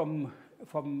go from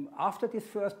after this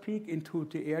first peak into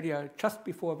the area just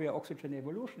before where oxygen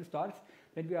evolution starts,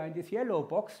 then we are in this yellow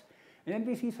box. And then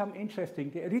we see some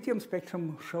interesting. The iridium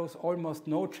spectrum shows almost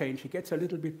no change. It gets a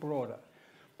little bit broader.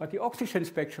 But the oxygen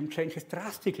spectrum changes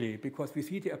drastically because we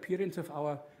see the appearance of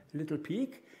our little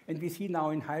peak, and we see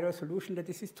now in high resolution that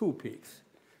this is 2 peaks.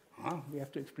 We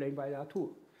have to explain why there are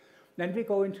 2. Then we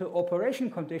go into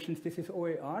operation conditions. This is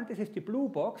OAR. This is the blue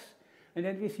box. And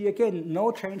then we see again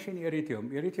no change in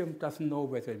iridium. Iridium doesn't know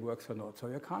whether it works or not, so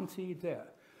you can't see it there.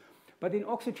 But in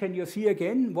oxygen, you see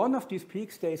again one of these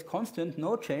peaks stays constant,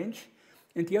 no change,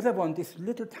 and the other one, this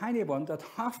little tiny one, that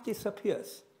half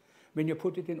disappears when you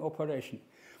put it in operation.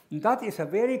 And that is a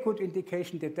very good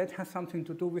indication that that has something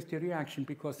to do with the reaction,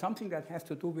 because something that has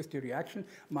to do with the reaction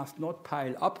must not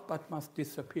pile up, but must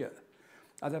disappear.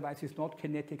 Otherwise, it's not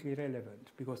kinetically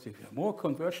relevant, because if you have more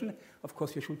conversion, of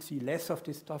course, you should see less of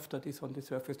this stuff that is on the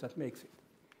surface that makes it.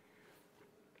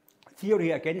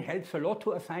 Theory, again, helps a lot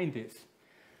to assign this.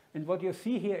 And what you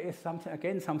see here is something,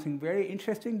 again, something very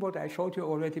interesting, what I showed you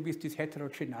already with this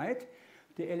heterogeneity.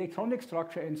 The electronic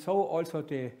structure, and so also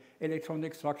the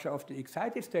electronic structure of the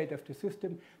excited state of the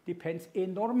system, depends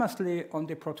enormously on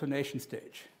the protonation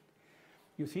stage.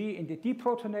 You see, in the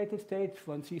deprotonated state,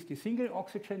 one sees the single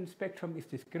oxygen spectrum is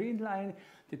this green line,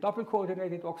 the double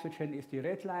coordinated oxygen is the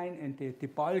red line, and the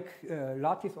bulk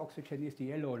lattice oxygen is the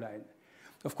yellow line.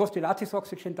 Of course, the lattice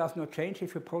oxygen does not change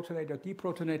if you protonate or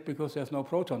deprotonate because there's no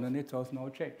proton in it, so there's no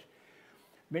change.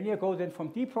 When you go then from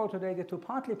deprotonated to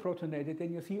partly protonated,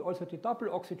 then you see also the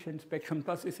double oxygen spectrum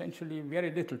does essentially very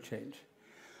little change.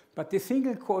 But the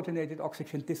single coordinated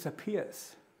oxygen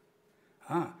disappears.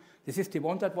 This is the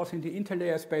one that was in the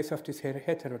interlayer space of this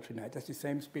heterogeneity. That's the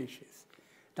same species.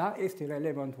 That is the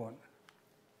relevant one.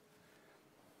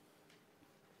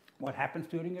 What happens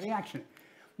during a reaction?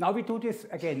 Now we do this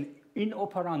again in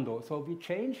operando. So we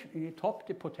change in the top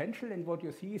the potential, and what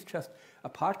you see is just a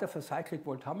part of a cyclic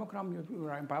voltammogram. You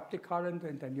ramp up the current,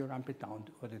 and then you ramp it down,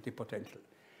 or the potential.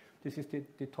 This is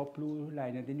the top blue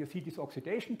line. And then you see this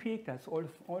oxidation peak. That's all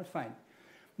fine.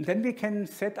 And then we can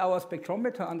set our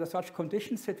spectrometer under such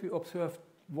conditions that we observe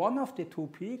one of the 2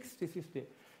 peaks. This is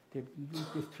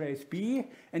this trace B.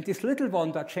 And this little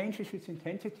one that changes its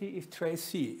intensity is trace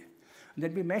C. And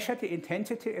then we measure the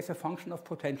intensity as a function of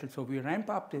potential. So we ramp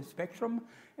up the spectrum,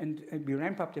 and we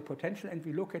ramp up the potential, and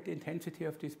we look at the intensity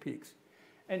of these peaks.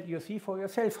 And you see for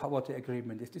yourself what the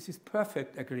agreement is. This is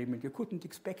perfect agreement. You couldn't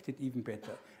expect it even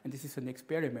better. And this is an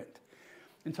experiment.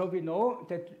 And so we know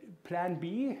that plan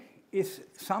B is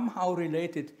somehow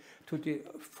related to the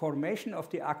formation of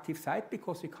the active site,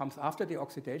 because it comes after the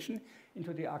oxidation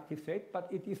into the active state, but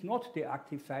it is not the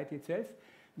active site itself.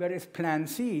 Whereas plan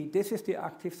C, this is the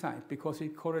active site, because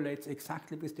it correlates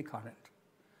exactly with the current.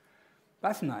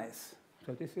 That's nice.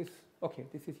 So this is, okay,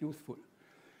 this is useful.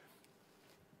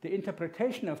 The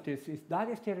interpretation of this is that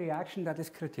is the reaction that is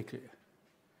critical.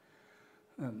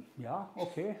 Yeah,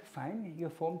 okay, fine, you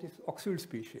form this oxyl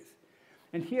species.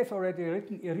 And here's already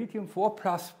written iridium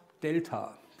 4+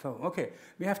 delta. So, okay,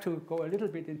 we have to go a little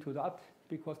bit into that,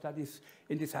 because that is,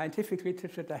 in the scientific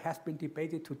literature, that has been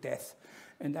debated to death.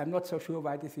 And I'm not so sure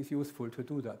why this is useful to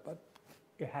do that, but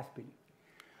it has been.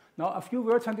 Now, a few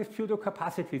words on this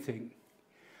pseudo-capacity thing.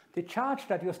 The charge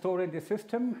that you store in the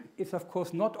system is, of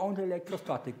course, not only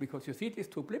electrostatic, because you see these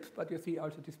 2 blips, but you see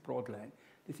also this broad line.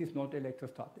 This is not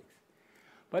electrostatics.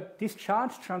 But this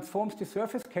charge transforms the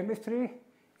surface chemistry,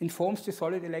 informs the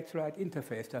solid electrolyte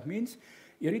interface. That means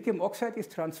iridium oxide is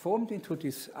transformed into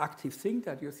this active thing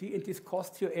that you see, and this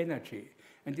costs you energy.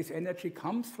 And this energy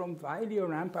comes from while you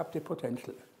ramp up the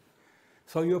potential.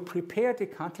 So you prepare the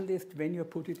catalyst when you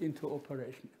put it into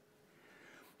operation.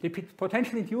 The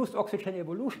potential-induced oxygen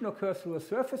evolution occurs through a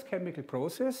surface chemical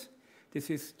process. This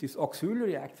oxyl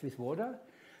reacts with water,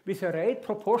 with a rate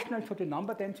proportional to the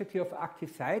number density of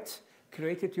active sites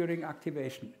created during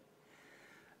activation.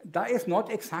 That is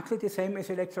not exactly the same as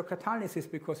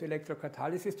electrocatalysis, because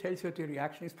electrocatalysis tells you the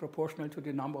reaction is proportional to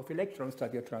the number of electrons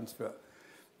that you transfer.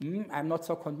 I'm not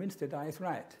so convinced that that is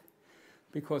right.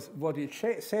 Because what it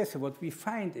says, what we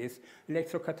find is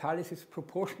electrocatalysis is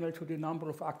proportional to the number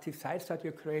of active sites that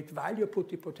you create while you put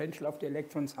the potential of the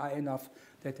electrons high enough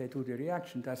that they do the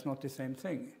reaction. That's not the same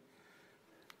thing.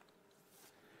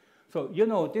 So, you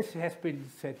know, this has been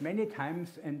said many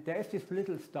times, and there is this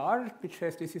little star which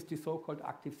says this is the so-called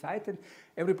active site, and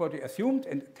everybody assumed,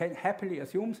 and happily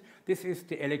assumes, this is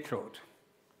the electrode.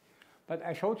 But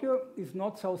I showed you it's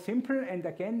not so simple, and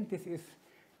again, this is,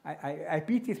 I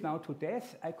beat this now to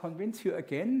death. I convince you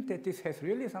again that this has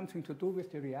really something to do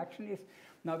with the reaction.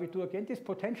 Now we do again this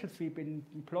potential sweep in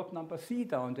plot number C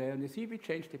down there, and you see we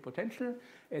change the potential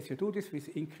as you do this with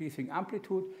increasing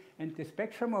amplitude, and the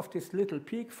spectrum of this little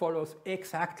peak follows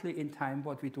exactly in time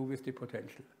what we do with the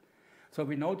potential. So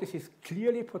we know this is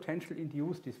clearly potential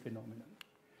induced, this phenomenon.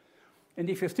 And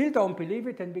if you still don't believe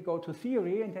it, then we go to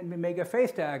theory, and then we make a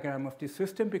phase diagram of this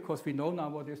system, because we know now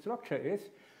what the structure is.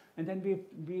 And then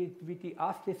we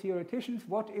ask the theoreticians,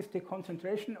 what is the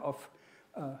concentration of,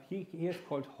 here's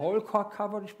called whole core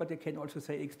coverage, but they can also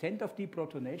say extent of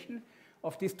deprotonation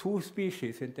of these two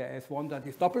species. And there is one that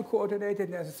is double coordinated,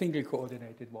 and there's a single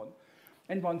coordinated one.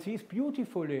 And one sees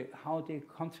beautifully how the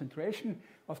concentration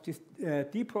of this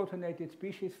deprotonated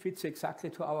species fits exactly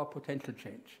to our potential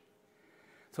change.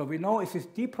 So we know it's this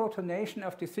deprotonation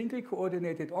of the single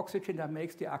coordinated oxygen that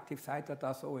makes the active site that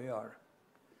does OAR.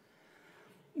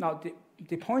 Now,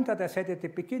 the point that I said at the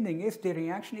beginning is the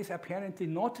reaction is apparently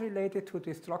not related to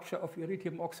the structure of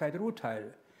iridium oxide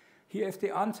rutile. Here is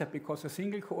the answer, because a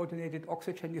single coordinated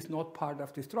oxygen is not part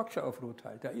of the structure of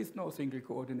rutile. There is no single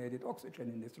coordinated oxygen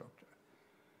in the structure.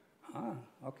 Ah,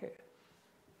 okay.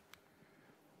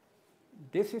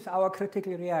 This is our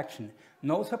critical reaction.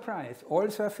 No surprise, all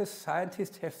surface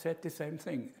scientists have said the same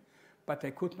thing, but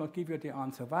they could not give you the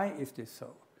answer. Why is this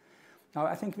so? Now,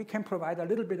 I think we can provide a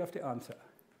little bit of the answer.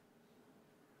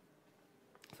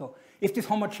 So, is this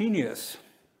homogeneous?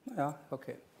 Yeah,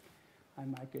 okay. I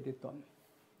might get it done.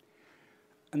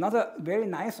 Another very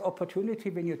nice opportunity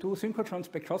when you do synchrotron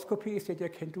spectroscopy is that you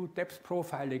can do depth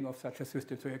profiling of such a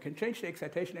system. So you can change the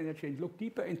excitation energy and look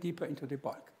deeper and deeper into the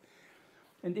bulk.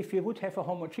 And if you would have a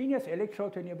homogeneous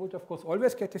electrode, then you would, of course,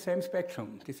 always get the same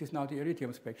spectrum. This is now the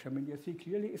iridium spectrum, and you see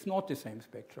clearly it's not the same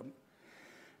spectrum.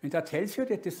 And that tells you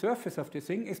that the surface of the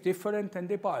thing is different than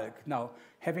the bulk. Now,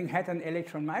 having had an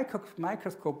electron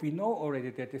microscope, we know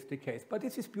already that is the case. But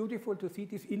this is beautiful to see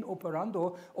this in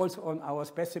operando also on our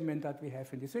specimen that we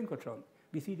have in the synchrotron.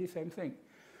 We see the same thing.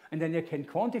 And then you can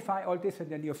quantify all this, and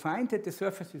then you find that the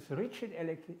surface is rich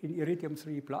in iridium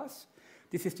 3+.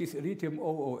 This is this iridium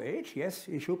OOH. Yes,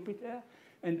 it should be there.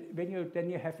 And then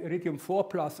you have iridium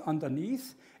 4+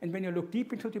 underneath. And when you look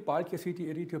deep into the bulk, you see the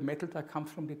iridium metal that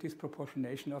comes from the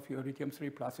disproportionation of your iridium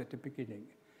 3+ at the beginning.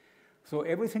 So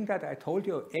everything that I told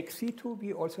you ex situ,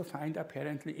 we also find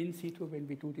apparently in situ when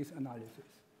we do this analysis.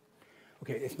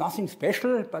 Okay, it's nothing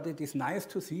special, but it is nice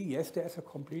to see, yes, there's a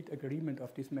complete agreement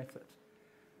of this method.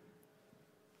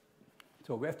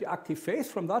 So where's the active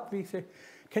phase? From that we say,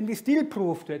 can we still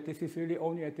prove that this is really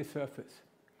only at the surface?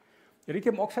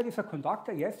 Iridium oxide is a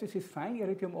conductor. Yes, this is fine.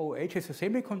 Iridium OOH is a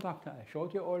semiconductor. I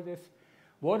showed you all this.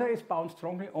 Water is bound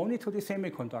strongly only to the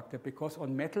semiconductor, because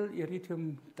on metal,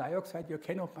 iridium dioxide, you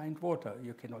cannot bind water.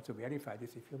 You can also verify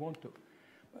this if you want to.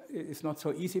 It's not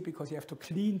so easy, because you have to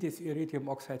clean this iridium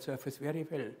oxide surface very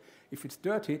well. If it's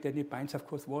dirty, then it binds, of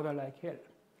course, water like hell.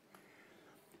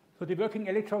 So the working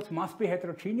electrodes must be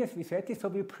heterogeneous. We said this, so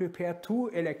we prepare two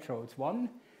electrodes. One,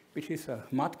 which is a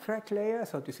mud crack layer,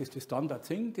 so this is the standard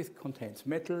thing. This contains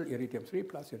metal, iridium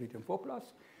 3+, iridium 4+.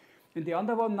 And the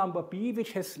other one, number B,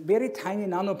 which has very tiny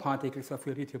nanoparticles of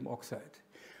iridium oxide.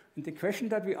 And the question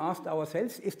that we asked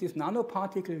ourselves, is this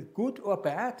nanoparticle good or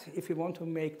bad if you want to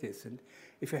make this? And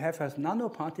if you have a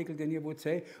nanoparticle, then you would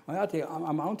say, oh yeah, the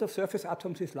amount of surface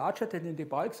atoms is larger than in the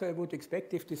bulk, so I would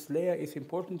expect if this layer is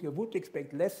important, you would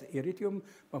expect less iridium,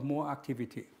 but more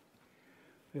activity.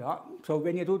 Yeah, so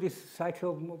when you do this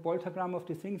cyclovoltagram of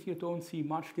the things, you don't see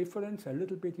much difference, a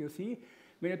little bit you see.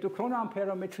 When you do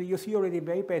chronoamperometry, you see already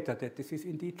way better that this is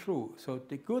indeed true. So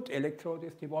the good electrode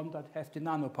is the one that has the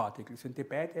nanoparticles, and the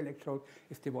bad electrode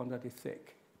is the one that is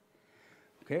thick.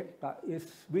 Okay, but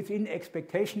it's within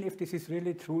expectation if this is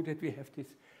really true that we have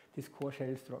this core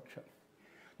shell structure.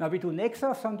 Now we do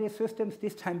nexus on these systems.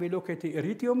 This time we look at the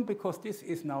iridium, because this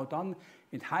is now done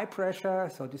in high pressure.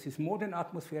 So this is more than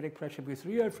atmospheric pressure with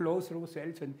real flow through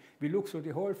cells, and we look through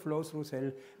the whole flow through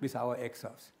cell with our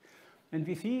EXAFs. And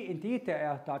we see indeed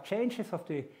there are changes of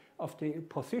the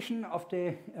position of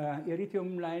the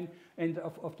iridium line and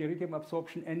of the iridium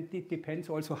absorption, and it depends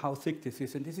also how thick this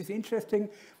is. And this is interesting.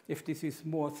 If this is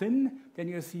more thin, then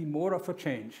you see more of a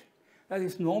change. That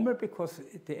is normal, because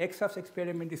the EXAFS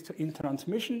experiment is in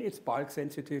transmission, it's bulk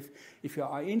sensitive. If you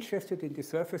are interested in the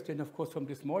surface, then of course from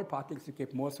the small particles you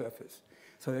get more surface.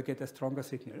 So you get a stronger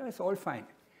signal. That's all fine.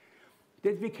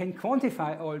 that we can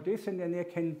quantify all this, and then you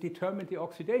can determine the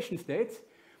oxidation states.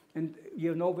 And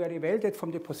you know very well that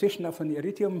from the position of an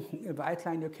iridium white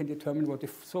line, you can determine what the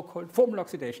so-called formal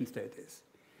oxidation state is.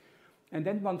 And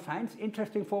then one finds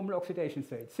interesting formal oxidation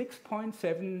states,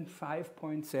 6.7,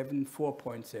 5.7,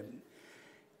 4.7.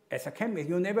 As a chemist,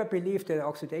 you never believe that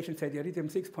oxidation state iridium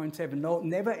 6.7. No,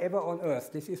 never ever on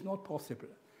Earth. This is not possible.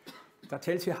 That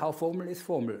tells you how formal is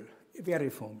formal, very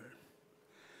formal.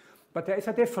 But there is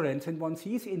a difference, and one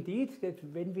sees indeed that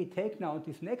when we take now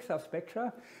this Nexus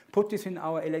spectra, put this in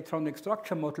our electronic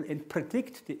structure model and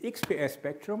predict the XPS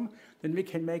spectrum, then we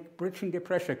can make bridging the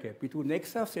pressure gap. We do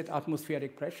Nexus at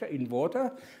atmospheric pressure in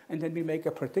water, and then we make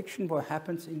a prediction what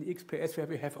happens in XPS where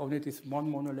we have only this one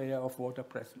monolayer of water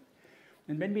present.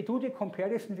 And when we do the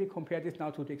comparison, we compare this now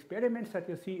to the experiments that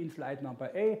you see in slide number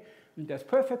A. And there's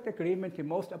perfect agreement. The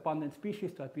most abundant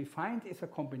species that we find is a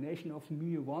combination of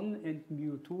mu1 and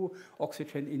mu2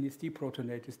 oxygen in its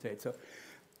deprotonated state. So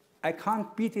I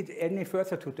can't beat it any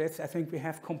further to this. I think we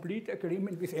have complete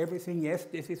agreement with everything. Yes,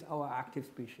 this is our active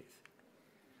species.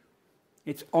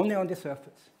 It's only on the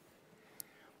surface.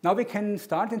 Now we can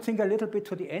start and think a little bit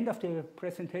to the end of the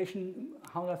presentation.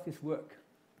 How does this work?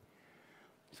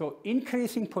 So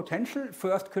increasing potential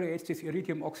first creates this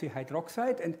iridium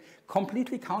oxyhydroxide, and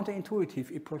completely counterintuitive,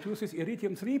 it produces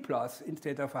iridium 3+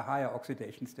 instead of a higher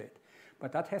oxidation state.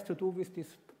 But that has to do with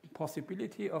this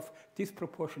possibility of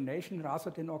disproportionation rather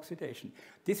than oxidation.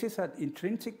 This is an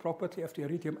intrinsic property of the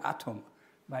iridium atom,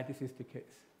 why this is the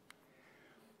case.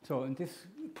 So and this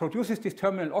produces this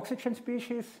terminal oxygen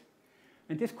species.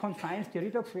 And this confines the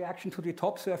redox reaction to the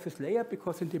top surface layer,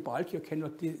 because in the bulk you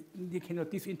cannot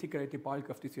disintegrate the bulk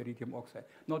of this iridium oxide,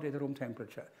 not at room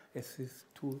temperature, as is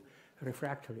too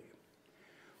refractory.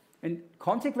 And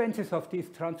consequences of this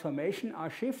transformation are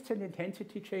shifts and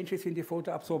intensity changes in the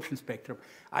photoabsorption spectrum.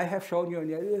 I have shown you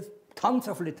there's tons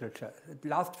of literature. The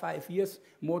last 5 years,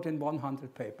 more than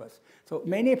 100 papers. So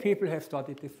many people have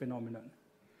studied this phenomenon.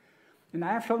 And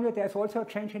I have shown you there's also a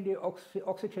change in the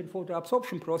oxygen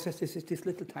photoabsorption process. This is this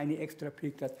little tiny extra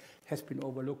peak that has been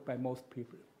overlooked by most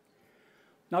people.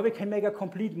 Now we can make a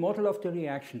complete model of the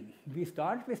reaction. We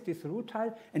start with this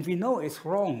rutile, and we know it's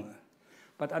wrong.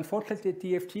 But unfortunately,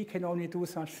 DFT can only do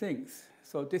such things.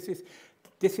 So this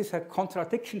is a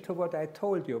contradiction to what I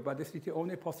told you, but this is the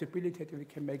only possibility that we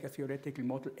can make a theoretical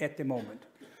model at the moment.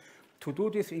 To do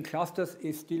this in clusters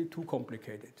is still too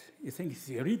complicated. You think it's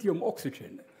iridium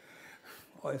oxygen.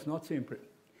 Oh, it's not simple.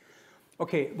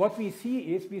 Okay, what we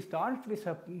see is we start with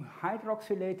a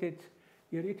hydroxylated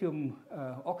iridium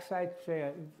oxide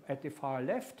at the far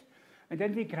left, and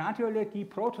then we gradually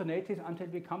deprotonate it until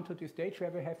we come to the stage where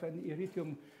we have an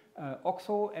iridium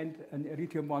oxo and an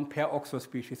iridium 1 peroxo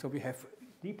species. So we have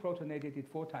deprotonated it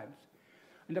 4 times.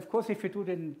 And of course, if we do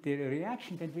the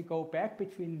reaction, then we go back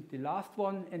between the last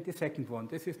one and the second one.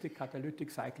 This is the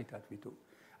catalytic cycle that we do.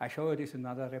 I show you this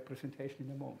another representation in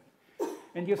a moment.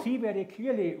 And you see very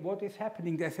clearly what is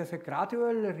happening. There's a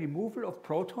gradual removal of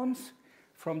protons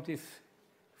from this,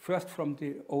 first from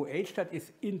the OH that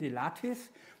is in the lattice.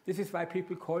 This is why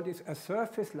people call this a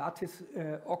surface lattice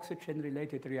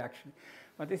oxygen-related reaction.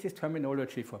 But this is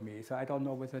terminology for me, so I don't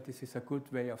know whether this is a good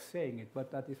way of saying it,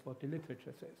 but that is what the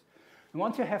literature says. And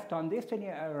once you have done this, then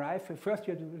you arrive, first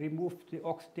you remove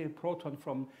the proton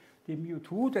from the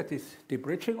mu2, that is the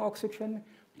bridging oxygen.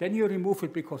 Then you remove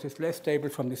it because it's less stable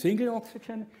from the single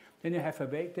oxygen. Then you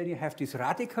have this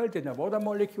radical, then a water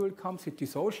molecule comes, it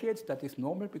dissociates. That is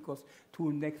normal because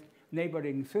two next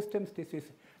neighboring systems. This is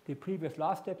the previous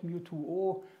last step,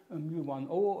 mu2O, mu1O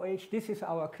OH. This is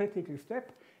our critical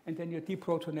step. And then you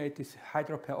deprotonate this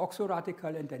hydroperoxo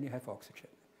radical, and then you have oxygen.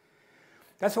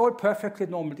 That's all perfectly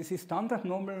normal. This is standard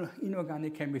normal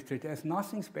inorganic chemistry. There's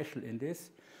nothing special in this.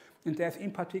 And there's in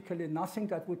particular nothing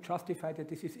that would justify that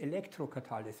this is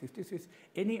electrocatalysis. This is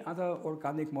any other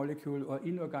organic molecule or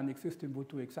inorganic system would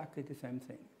do exactly the same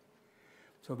thing.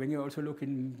 So when you also look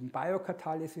in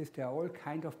biocatalysis, there are all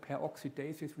kinds of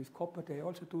peroxidases with copper. They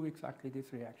also do exactly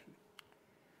this reaction.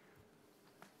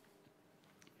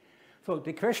 So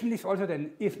the question is also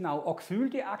then, is now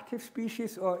oxyl the active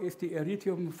species, or is the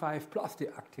iridium 5+ the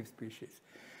active species?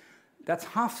 That's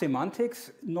half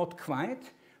semantics, not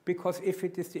quite. Because if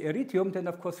it is the iridium, then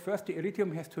of course first the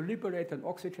iridium has to liberate an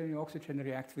oxygen, and the oxygen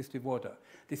reacts with the water.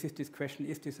 This is this question,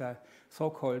 is this a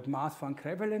so-called Maas van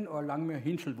Crevelen or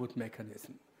Langmuir-Hinchelwood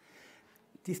mechanism?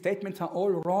 These statements are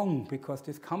all wrong because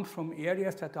this comes from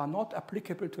areas that are not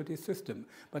applicable to this system.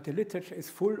 But the literature is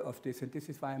full of this, and this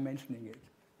is why I'm mentioning it.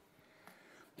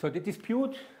 So the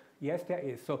dispute, yes, there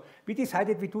is. So we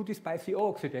decided we do this by CO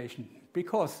oxidation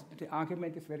because the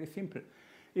argument is very simple.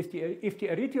 if the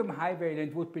iridium high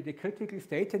valent would be the critical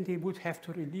state, then they would have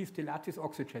to release the lattice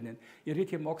oxygen. And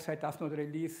iridium oxide does not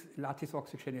release lattice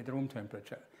oxygen at room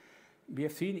temperature. We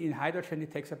have seen in hydrogen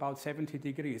it takes about 70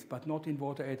 degrees, but not in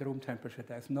water at room temperature.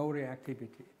 There's no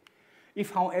reactivity.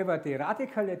 If, however, the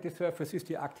radical at the surface is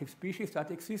the active species,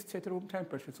 that exists at room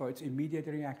temperature, so it's immediate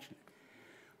reaction.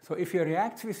 So if you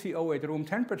react with CO at room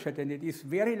temperature, then it is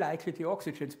very likely the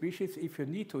oxygen species. If you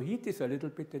need to heat this a little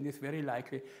bit, then it's very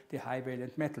likely the high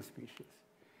valent metal species.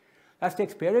 As the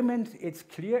experiment, it's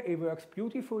clear it works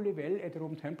beautifully well at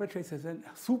room temperature. It's a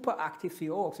super active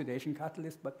CO oxidation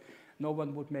catalyst, but no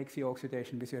one would make CO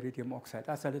oxidation with iridium oxide.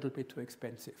 That's a little bit too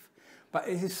expensive. But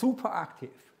it is super active.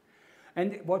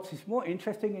 And what is more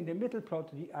interesting in the middle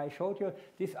plot, I showed you,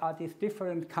 these are these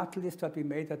different catalysts that we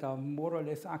made that are more or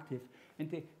less active.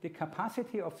 And the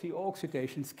capacity of CO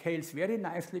oxidation scales very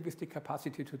nicely with the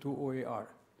capacity to do OER.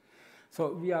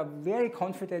 So we are very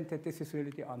confident that this is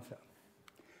really the answer.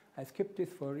 I skipped this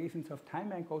for reasons of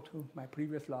time and go to my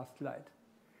previous last slide.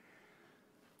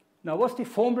 Now, what's the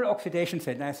formal oxidation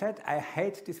state? And I said I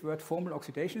hate this word formal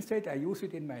oxidation state. I use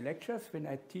it in my lectures when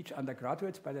I teach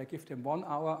undergraduates, but I give them 1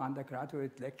 hour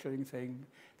undergraduate lecturing saying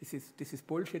this is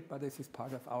bullshit, but this is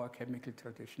part of our chemical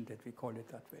tradition that we call it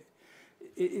that way.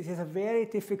 It is a very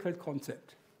difficult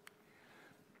concept.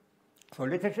 So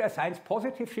literature assigns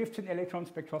positive shifts in electron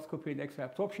spectroscopy and X-ray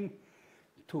absorption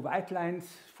to white lines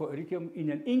for iridium in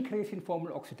an increase in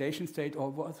formal oxidation state, or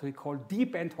what we call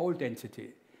deep band hole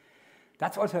density.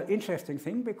 That's also an interesting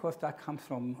thing because that comes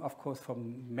from, of course,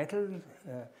 from metal,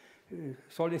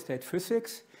 solid state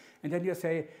physics. And then you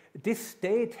say, this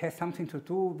state has something to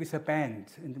do with a band.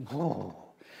 And whoa.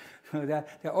 So there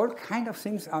are all kinds of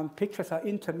things, pictures are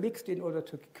intermixed in order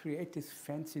to create this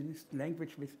fancy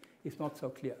language which is not so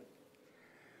clear.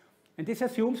 And this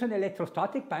assumes an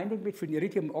electrostatic binding between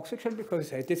iridium and oxygen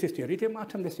because this is the iridium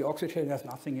atom, this is the oxygen, there's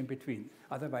nothing in between.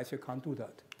 Otherwise, you can't do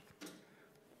that.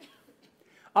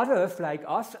 Others, like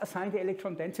us, assign the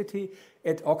electron density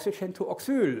at oxygen to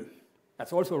oxyl.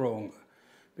 That's also wrong,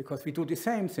 because we do the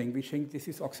same thing. We think this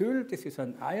is oxyl, this is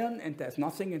an ion, and there's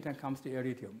nothing, and then comes the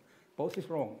iridium. Both is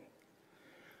wrong.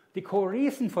 The core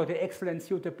reason for the excellent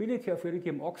suitability of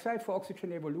iridium oxide for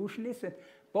oxygen evolution is that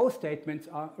both statements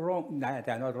are wrong. No,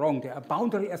 they're not wrong. They are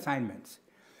boundary assignments.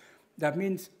 That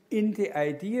means in the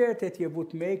idea that you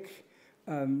would make,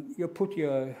 you put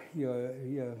your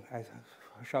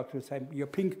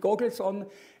pink goggles on,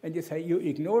 and you say you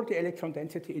ignore the electron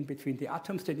density in between the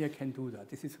atoms, then you can do that.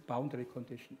 This is a boundary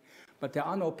condition. But there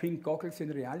are no pink goggles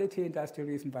in reality, and that's the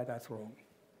reason why that's wrong.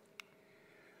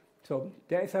 So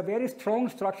there is a very strong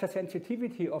structure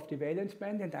sensitivity of the valence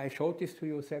band, and I showed this to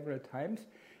you several times.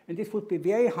 And this would be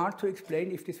very hard to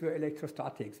explain if this were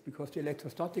electrostatics, because the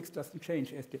electrostatics doesn't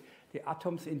change, as the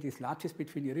atoms in this lattice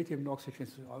between iridium and oxygen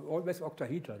are always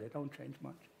octahedral. They don't change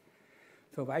much.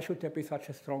 So why should there be such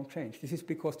a strong change? This is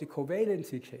because the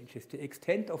covalency changes, the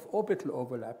extent of orbital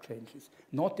overlap changes,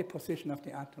 not the position of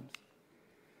the atoms.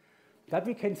 That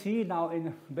we can see now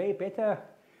in way better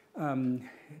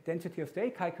density of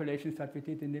state calculations that we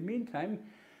did in the meantime.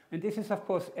 And this is, of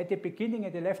course, at the beginning,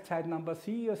 at the left side, number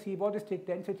C, you see what is the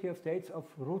density of states of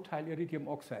rutile iridium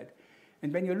oxide.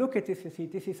 And when you look at this, you see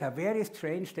this is a very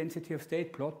strange density of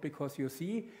state plot, because you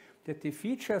see that the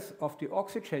features of the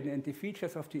oxygen and the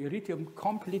features of the iridium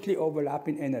completely overlap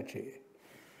in energy.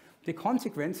 The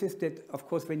consequence is that, of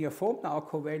course, when you form now a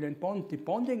covalent bond, the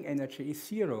bonding energy is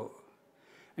 0.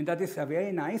 And that is a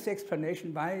very nice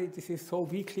explanation why this is so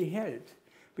weakly held.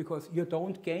 Because you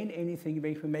don't gain anything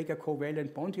when you make a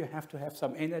covalent bond. You have to have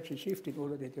some energy shift in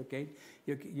order that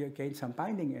you gain some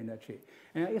binding energy.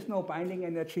 And there is no binding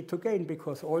energy to gain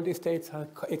because all the states are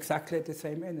exactly the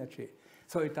same energy.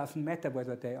 So it doesn't matter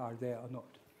whether they are there or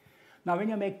not. Now, when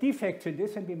you make defects in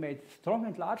this, and we made strong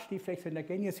and large defects, and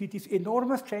again you see this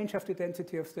enormous change of the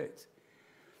density of states.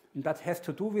 And that has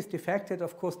to do with the fact that,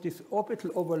 of course, this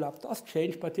orbital overlap does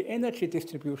change, but the energy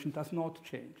distribution does not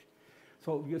change.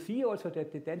 So you see also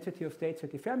that the density of states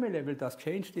at the Fermi level does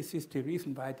change. This is the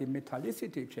reason why the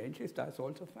metallicity changes. That's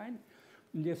also fine.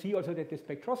 And you see also that the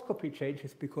spectroscopy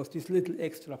changes because this little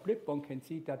extra blip, one can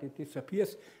see that it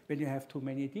disappears when you have too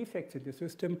many defects in the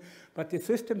system. But the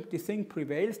thing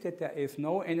prevails that there is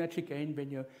no energy gain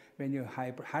when you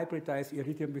hybridize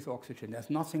iridium with oxygen. There's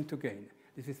nothing to gain.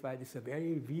 This is why it's a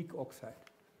very weak oxide.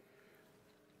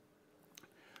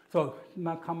 So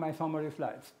now come my summary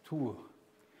slides. 2.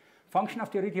 Function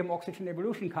of the iridium-oxygen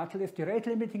evolution catalyst. The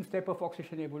rate-limiting step of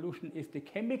oxygen evolution is the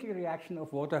chemical reaction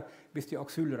of water with the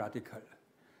oxyl radical.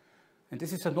 And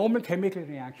this is a normal chemical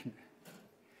reaction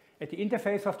at the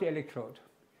interface of the electrode.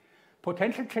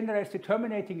 Potential generates the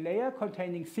terminating layer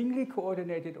containing singly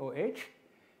coordinated OH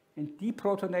and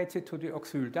deprotonates it to the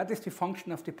oxyl. That is the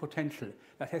function of the potential.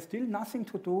 That has still nothing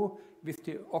to do with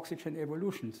the oxygen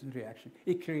evolution reaction.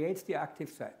 It creates the active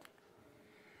site.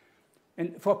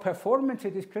 And for performance,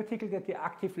 it is critical that the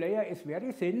active layer is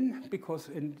very thin because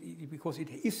it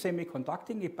is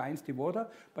semiconducting, it binds the water,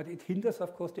 but it hinders,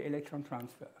 of course, the electron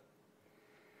transfer.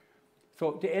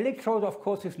 So the electrode, of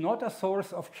course, is not a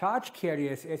source of charge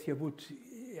carriers as you would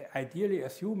ideally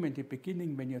assume in the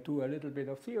beginning when you do a little bit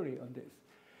of theory on this,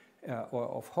 or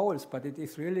of holes, but it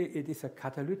is a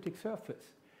catalytic surface.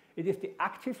 It is the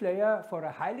active layer for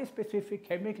a highly specific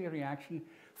chemical reaction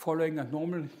following a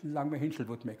normal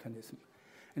Langmuir-Hinshelwood mechanism.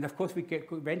 And of course, we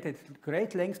went at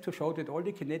great lengths to show that all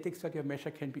the kinetics that you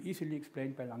measure can be easily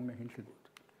explained by Langmuir-Hinshelwood.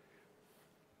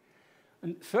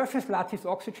 And surface lattice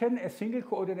oxygen, a single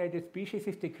coordinated species,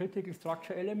 is the critical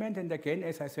structure element, and again,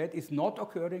 as I said, is not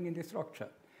occurring in the structure.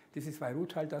 This is why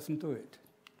rutile doesn't do it.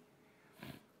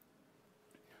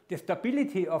 The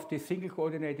stability of the single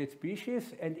coordinated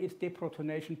species and its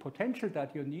deprotonation potential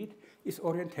that you need is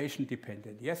orientation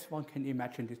dependent. Yes, one can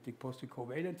imagine this because the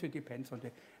covalency depends on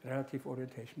the relative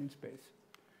orientation in space.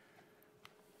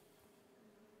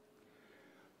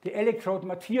 The electrode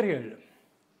material.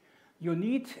 You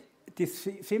need this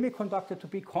semiconductor to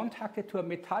be contacted to a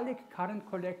metallic current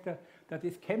collector that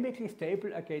is chemically stable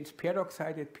against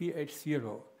peroxide at pH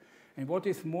 0. And what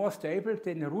is more stable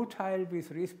than rutile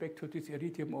with respect to this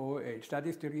iridium OOH? That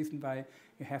is the reason why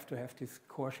you have to have this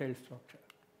core shell structure.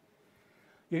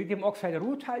 Iridium oxide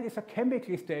rutile is a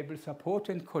chemically stable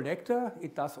supportant collector.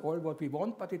 It does all what we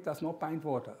want, but it does not bind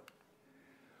water.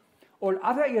 All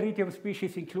other iridium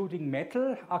species, including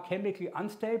metal, are chemically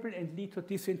unstable and lead to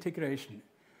disintegration.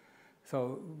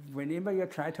 So whenever you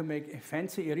try to make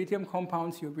fancy iridium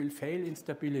compounds, you will fail in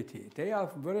stability. They are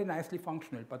very nicely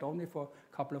functional, but only for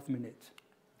a couple of minutes.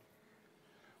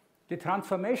 The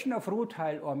transformation of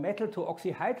rutile or metal to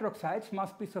oxyhydroxides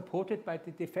must be supported by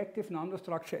the defective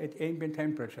nanostructure at ambient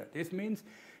temperature. This means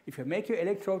if you make your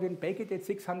electrode and bake it at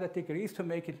 600 degrees to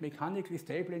make it mechanically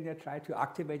stable and you try to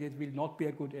activate it, will not be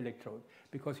a good electrode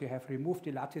because you have removed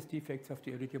the lattice defects of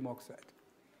the iridium oxide.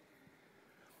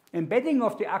 Embedding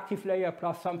of the active layer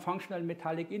plus some functional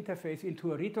metallic interface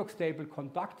into a redox-stable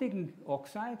conducting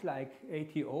oxide like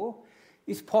ATO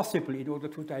is possible in order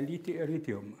to dilute the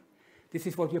iridium. This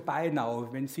is what you buy now.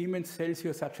 When Siemens sells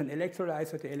you such an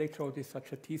electrolyzer, the electrode is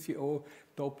such a TCO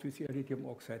doped with iridium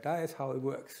oxide. That is how it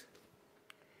works.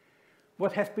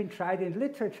 What has been tried in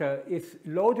literature is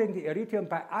loading the iridium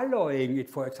by alloying it,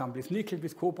 for example, with nickel,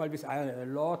 with cobalt, with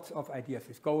iron, lots of ideas,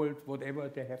 with gold, whatever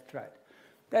they have tried.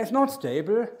 That is not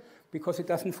stable because it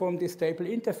doesn't form this stable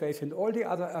interface, and all the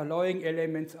other alloying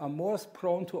elements are more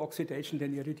prone to oxidation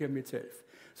than iridium itself.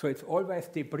 So it's always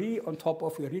debris on top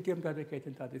of iridium that we get,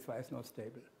 and that is why it's not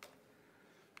stable.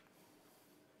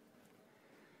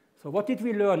 So what did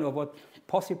we learn, or what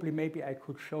possibly maybe I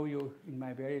could show you in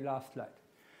my very last slide?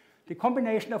 The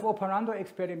combination of operando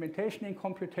experimentation and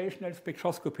computational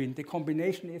spectroscopy, the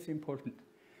combination is important.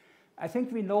 I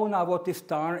think we know now what the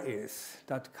star is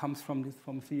that comes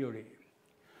from theory.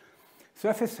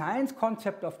 Surface science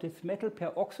concept of this metal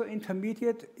peroxo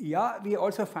intermediate, yeah, we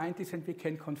also find this and we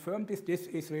can confirm this. This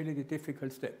is really the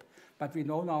difficult step. But we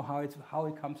know now how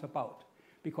it comes about.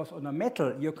 Because on a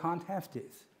metal, you can't have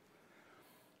this.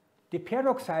 The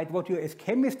peroxide, what you as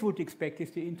chemist would expect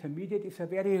is the intermediate, is a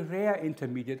very rare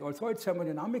intermediate. Although it's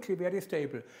thermodynamically very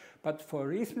stable. But for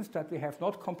reasons that we have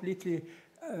not completely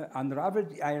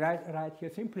unraveled, I write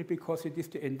here simply because it is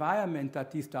the environment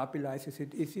that destabilizes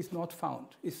it. It is not found.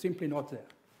 It's simply not there.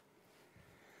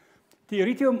 The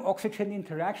iridium-oxygen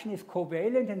interaction is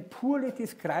covalent and poorly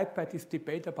described by this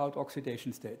debate about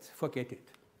oxidation states. Forget it.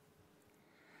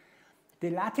 The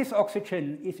lattice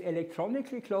oxygen is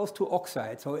electronically close to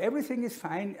oxide, so everything is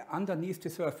fine underneath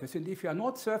the surface. And if you are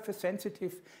not surface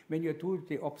sensitive, when you do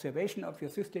the observation of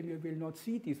your system, you will not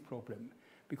see this problem,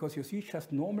 because you see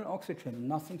just normal oxygen,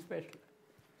 nothing special.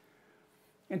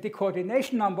 And the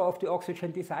coordination number of the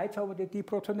oxygen decides over the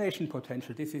deprotonation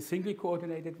potential. This is single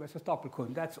coordinated versus double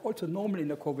coordinated. That's also normal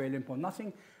in a covalent bond,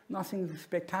 nothing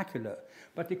spectacular.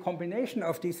 But the combination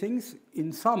of these things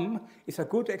in sum is a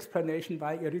good explanation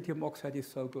why iridium oxide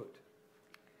is so good.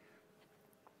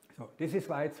 So this is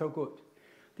why it's so good.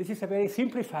 This is a very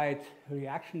simplified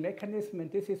reaction mechanism, and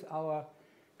this is our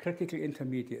critical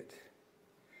intermediate.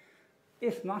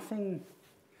 It's nothing.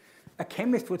 A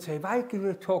chemist would say, why do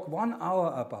we talk 1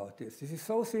 hour about this? This is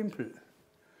so simple.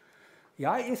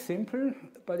 Yeah, it is simple,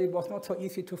 but it was not so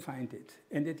easy to find it.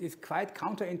 And it is quite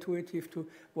counterintuitive to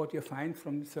what you find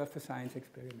from surface science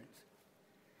experiments.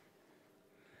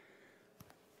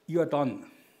 you're done.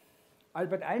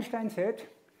 Albert Einstein said,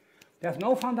 there's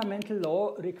no fundamental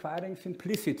law requiring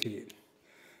simplicity.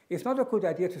 It's not a good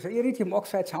idea to say, iridium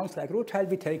oxide sounds like rutile,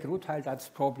 we take rutile, that's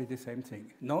probably the same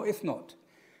thing. No, it's not.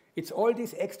 It's all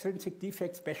these extrinsic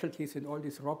defect specialties and all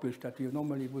this rubbish that you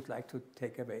normally would like to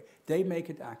take away. They make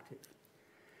it active.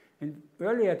 And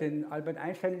earlier than Albert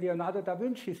Einstein, Leonardo da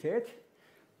Vinci said,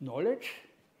 knowledge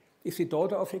is the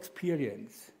daughter of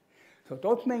experience. So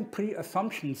don't make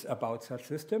pre-assumptions about such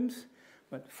systems,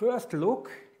 but first look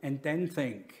and then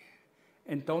think.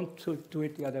 And don't do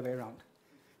it the other way around.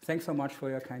 Thanks so much for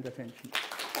your kind attention.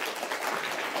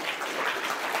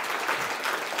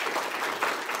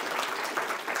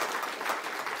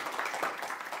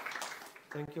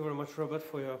 Thank you very much, Robert,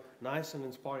 for your nice and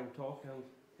inspiring talk. And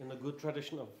in a good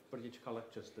tradition of Brdicka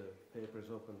lectures, the paper is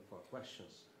open for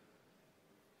questions.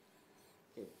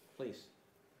 Okay, please.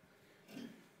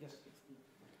 Yes.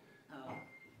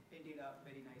 Indeed, a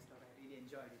very nice talk. I really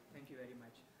enjoyed it. Thank you very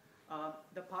much.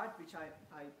 The part which I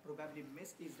probably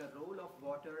missed is the role of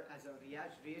water as a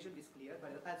reagent is clear,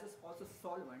 but as also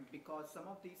solvent, because some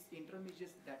of these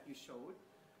intermediates that you showed,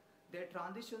 their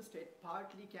transition state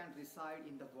partly can reside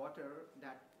in the water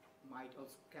that might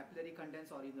also capillary condense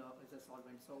or in as a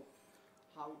solvent. So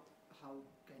how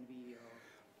can we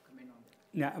comment on that?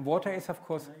 Yeah, water is, of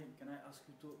course... Can I ask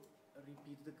you to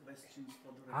repeat the questions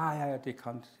for the... Yeah, they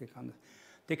can't.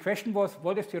 The question was,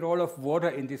 what is the role of water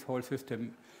in this whole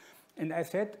system? And I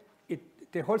said,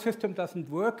 the whole system doesn't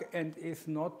work and is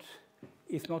not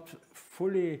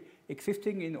fully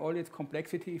existing in all its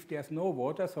complexity if there's no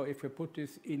water. So if you put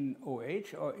this in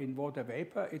OH or in water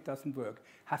vapor, it doesn't work.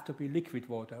 It has to be liquid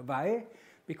water. Why?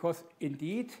 Because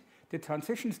indeed, the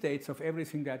transition states of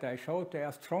everything that I showed, they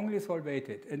are strongly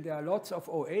solvated. And there are lots of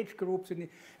OH groups in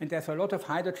it, and there's a lot of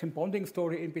hydrogen bonding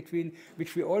story in between,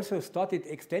 which we also studied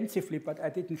extensively, but I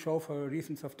didn't show for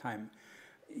reasons of time.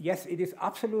 Yes, it is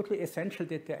absolutely essential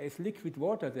that there is liquid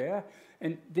water there,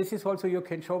 and this is also, you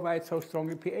can show why it's so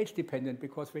strongly pH dependent,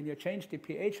 because when you change the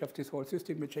pH of this whole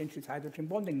system, you change this hydrogen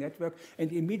bonding network,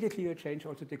 and immediately you change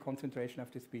also the concentration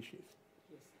of the species.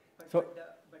 Yes, but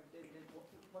then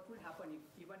what would happen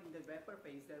if even in the vapor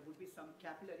phase there would be some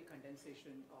capillary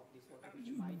condensation of this water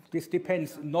which might... This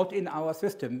depends, not in our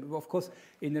system. Of course,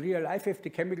 in real life, if the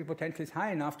chemical potential is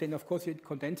high enough, then of course it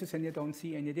condenses and you don't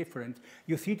see any difference.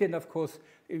 You see then, of course,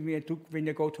 when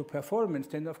you go to performance,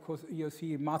 then of course you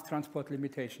see mass transport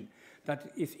limitation.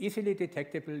 That is easily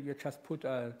detectable. You just put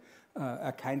a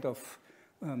kind of,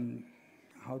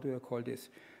 how do you call this?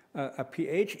 A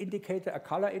pH indicator, a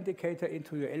color indicator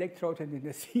into your electrode, and then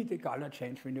you see the color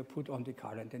change when you put on the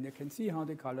current, and you can see how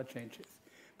the color changes.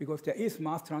 Because there is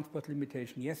mass transport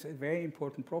limitation. Yes, a very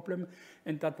important problem,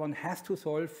 and that one has to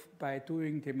solve by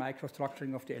doing the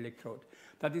microstructuring of the electrode.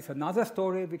 That is another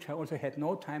story which I also had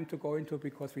no time to go into,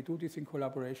 because we do this in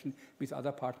collaboration with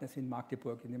other partners in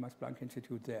Magdeburg, in the Max Planck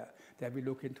Institute there. There we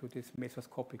look into this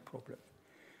mesoscopic problem.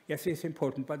 Yes, it's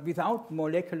important, but without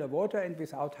molecular water and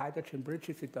without hydrogen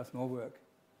bridges, it does not work.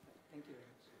 Thank you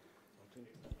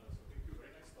very much. Thank you, very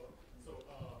nice talk. So,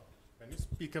 when you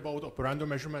speak about operando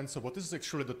measurements, so what is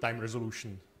actually the time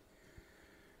resolution?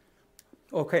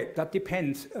 Okay, that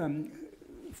depends.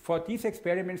 For these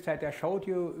experiments that I showed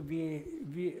you,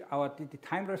 the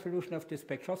time resolution of the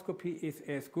spectroscopy is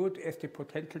as good as the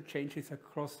potential changes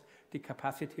across the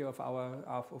capacity of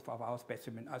our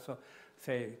specimen, also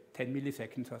say 10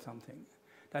 milliseconds or something.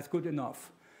 That's good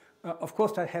enough. Of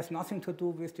course, that has nothing to do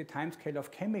with the timescale of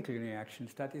chemical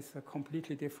reactions. That is a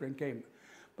completely different game.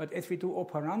 But as we do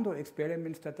operando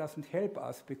experiments, that doesn't help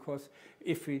us, because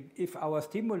if our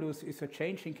stimulus is a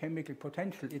change in chemical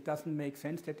potential, it doesn't make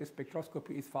sense that the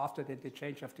spectroscopy is faster than the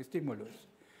change of the stimulus.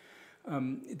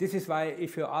 This is why,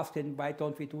 if you ask then why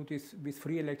don't we do this with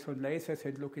free electron lasers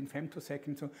and look in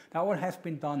femtoseconds, so that all has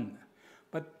been done.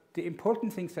 But the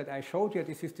important things that I showed you,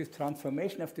 this is this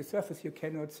transformation of the surface you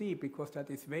cannot see, because that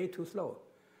is way too slow.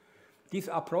 These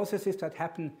are processes that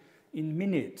happen in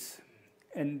minutes.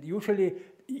 And usually,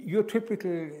 your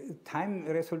typical time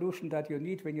resolution that you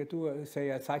need when you do,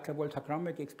 say, a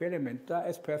cyclovoltagrammic experiment, that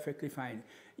is perfectly fine.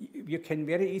 You can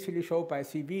very easily show by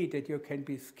CV that you can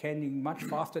be scanning much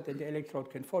faster than the electrode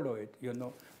can follow it, you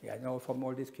know from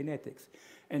all these kinetics.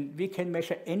 And we can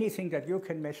measure anything that you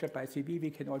can measure by CV,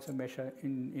 we can also measure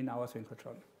in our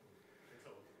synchrotron.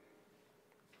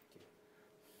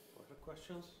 Other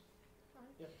questions?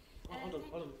 Yeah. Hold on,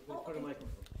 wait for the microphone.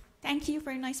 Thank you for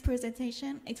a nice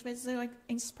presentation. It was like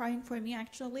inspiring for me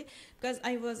actually, because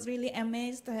I was really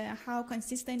amazed how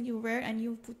consistent you were, and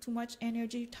you put too much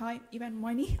energy, time, even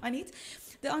money on it.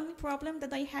 The only problem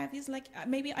that I have is like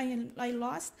maybe I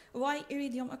lost why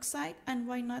iridium oxide and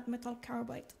why not metal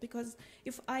carbide, because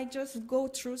if I just go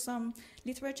through some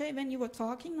literature when you were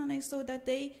talking, and I saw that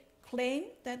they claim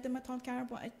that the metal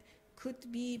carbide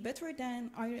could be better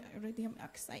than iridium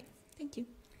oxide. Thank you.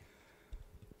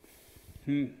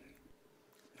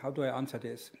 How do I answer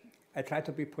this? I try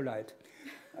to be polite.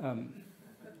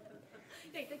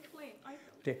 They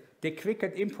claim. The quick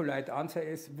and impolite answer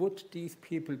is, would these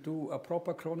people do a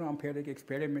proper chronoamperic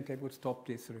experiment, they would stop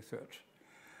this research.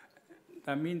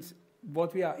 That means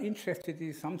what we are interested in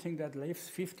is something that lives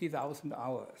 50,000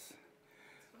 hours.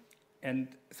 And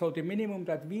so the minimum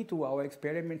that we do our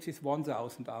experiments is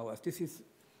 1,000 hours. This is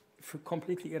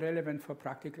completely irrelevant for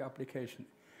practical application.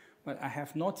 But I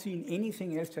have not seen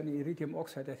anything else than iridium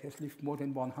oxide that has lived more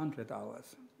than 100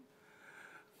 hours.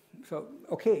 So,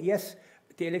 okay, yes,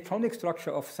 the electronic structure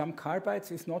of some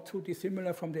carbides is not too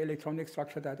dissimilar from the electronic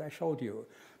structure that I showed you.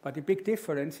 But the big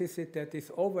difference is that this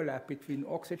overlap between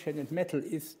oxygen and metal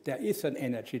there is an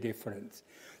energy difference.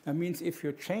 That means if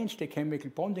you change the chemical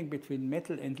bonding between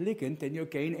metal and ligand, then you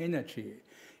gain energy.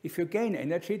 If you gain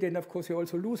energy, then of course you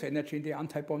also lose energy in the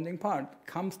antibonding part.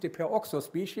 Comes the peroxo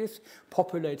species,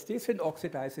 populates this and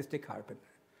oxidizes the carbon.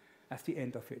 That's the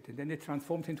end of it. And then it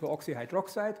transforms into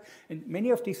oxyhydroxide. And many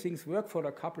of these things work for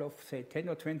a couple of, say, 10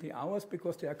 or 20 hours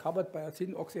because they are covered by a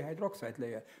thin oxyhydroxide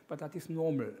layer. But that is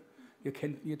normal.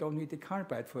 You don't need the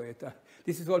carbide for it.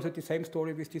 This is also the same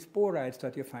story with the borides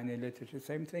that you find in literature.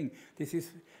 Same thing. This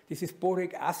is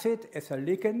boric acid as a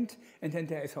ligand, and then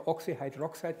there is an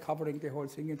oxyhydroxide covering the whole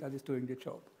thing, and that is doing the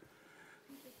job.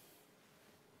 Okay,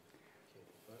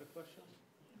 further questions?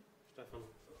 Stefan?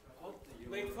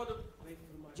 Wait for the mic.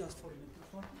 Just for a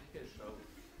microphone.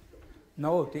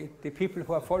 No, the people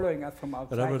who are following us from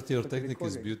outside. Robert, your technique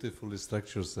is beautifully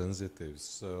structure sensitive.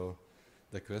 So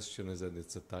the question is that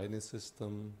it's a tiny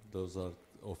system. Those are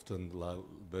often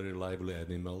very lively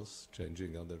animals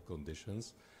changing under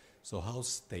conditions. So how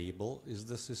stable is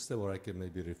the system? Or I can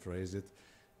maybe rephrase it.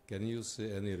 Can you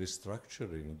see any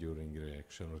restructuring during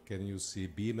reaction? Or can you see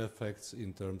beam effects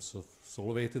in terms of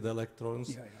solvated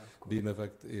electrons? Yeah, of course. Beam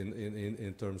effect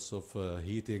in terms of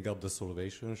heating up the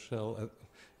solvation shell?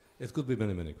 It could be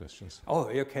many, many questions. Oh,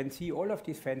 you can see all of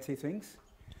these fancy things.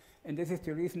 And this is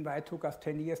the reason why it took us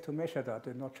 10 years to measure that,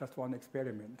 and not just one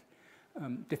experiment.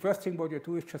 The first thing what you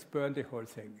do is just burn the whole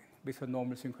thing with a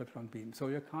normal synchrotron beam. So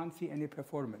you can't see any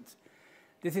performance.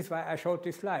 This is why I showed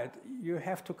this slide. You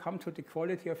have to come to the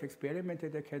quality of experiment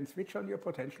that you can switch on your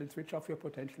potential and switch off your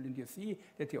potential, and you see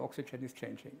that the oxygen is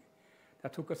changing.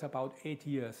 That took us about 8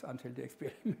 years until the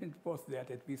experiment was there,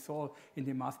 that we saw in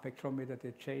the mass spectrometer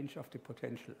the change of the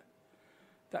potential.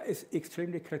 That is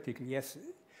extremely critical, yes.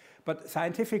 But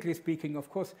scientifically speaking, of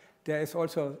course, there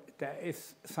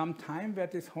is some time where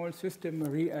this whole system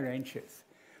rearranges.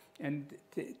 And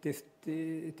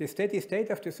the steady state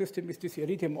of the system is this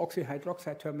iridium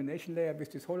oxyhydroxide termination layer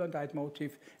with this hollandite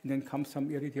motif, and then comes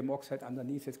some iridium oxide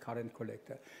underneath as current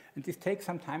collector. And this takes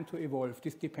some time to evolve.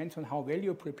 This depends on how well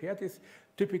you prepare this.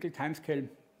 Typical time scale,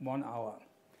 1 hour.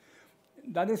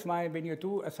 That is why when you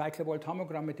do a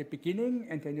cyclovoltammogram at the beginning,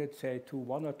 and then you'd say to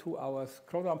 1 or 2 hours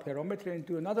chronoamperometry and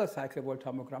do another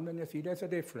cyclovoltammogram, then you see there's a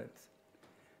difference.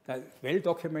 That's well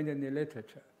documented in the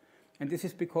literature. And this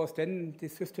is because then the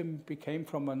system became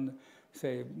from an,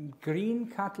 say, green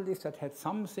catalyst that had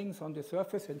some things on the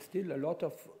surface and still a lot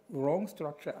of wrong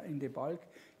structure in the bulk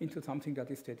into something that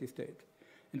is steady state.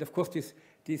 And of course, this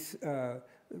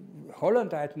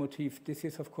hollandite motif, this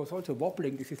is of course also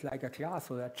wobbling. This is like a glass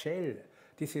or a gel.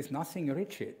 This is nothing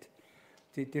rigid.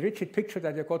 The rigid picture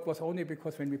that I got was only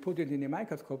because when we put it in the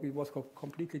microscope, it was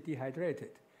completely dehydrated.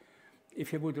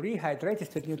 If you would rehydrate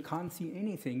it, then you can't see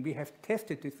anything. We have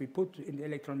tested this. We put in the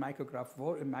electron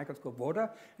microscope water,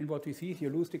 and what we see is you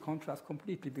lose the contrast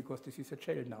completely because this is a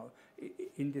gel now.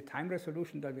 In the time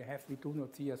resolution that we have, we do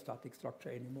not see a static structure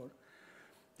anymore.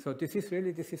 So this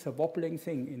is a wobbling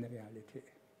thing in reality.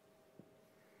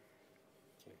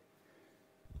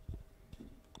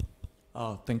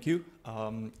 Thank you.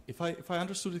 If I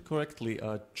understood it correctly,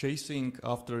 chasing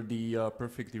after the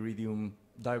perfect iridium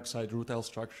dioxide rutile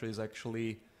structure is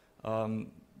actually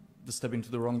the step into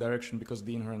the wrong direction, because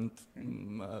the inherent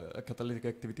catalytic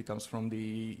activity comes from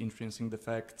the intrinsic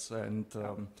defects and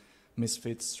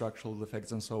misfits, structural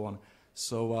defects, and so on.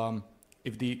 So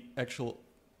if the actual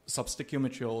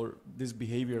substoichiometry or this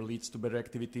behavior leads to better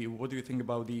activity, what do you think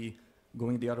about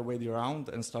going the other way around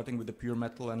and starting with the pure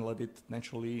metal and let it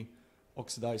naturally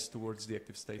oxidize towards the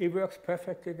active state. It works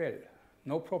perfectly well.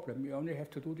 No problem. You only have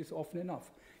to do this often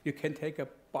enough. You can take a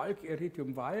bulk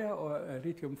iridium wire or a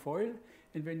iridium foil,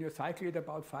 and when you cycle it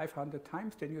about 500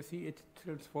 times, then you see it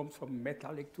transforms from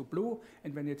metallic to blue,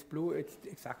 and when it's blue, it's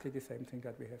exactly the same thing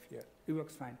that we have here. It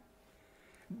works fine.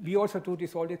 We also do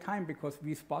this all the time because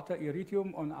we sputter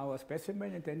iridium on our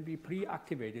specimen, and then we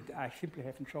pre-activate it. I simply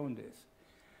haven't shown this.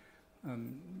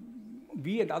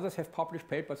 We and others have published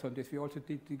papers on this. We also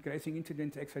did the grazing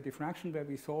incidence X-ray diffraction, where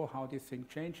we saw how this thing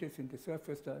changes in the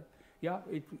surface. Yeah,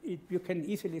 you can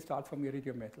easily start from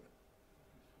iridium metal.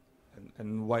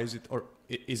 And why is it, or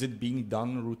is it being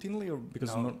done routinely, or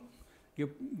because no?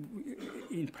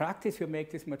 In practice, you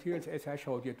make these materials as I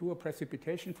showed. You do a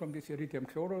precipitation from this iridium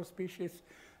chloro species,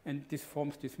 and this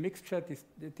forms this mixture, this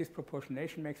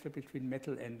disproportionation mixture between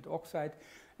metal and oxide.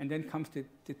 And then comes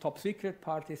the top secret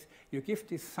part is you give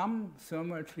this some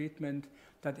thermal treatment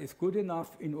that is good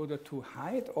enough in order to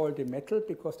hide all the metal,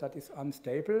 because that is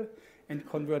unstable, and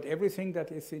convert everything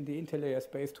that is in the interlayer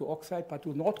space to oxide, but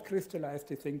do not crystallize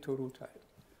the thing to rutile.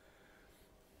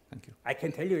 Thank you. I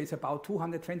can tell you it's about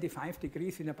 225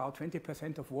 degrees in about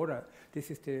 20% of water. This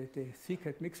is the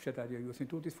secret mixture that you're using.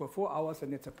 Do this for 4 hours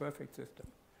and it's a perfect system.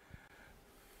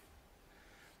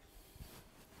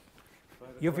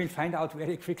 You will find out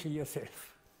very quickly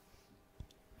yourself.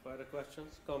 Further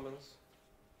questions, comments?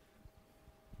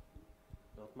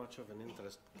 Not much of an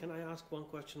interest. Can I ask one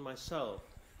question myself?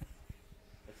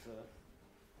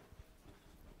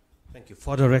 Thank you.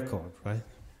 For the record, right?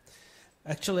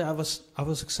 Actually, I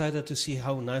was excited to see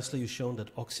how nicely you've shown that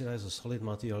oxidize a solid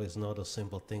material is not a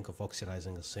simple thing of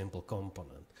oxidizing a simple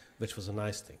component, which was a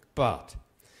nice thing. But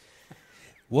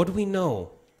what we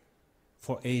know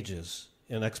for ages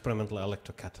in experimental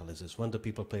electrocatalysis, when the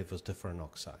people played with different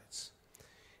oxides,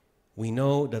 we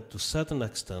know that to a certain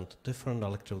extent, different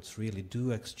electrodes really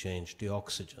do exchange the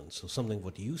oxygen. So something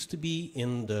what used to be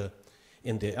in the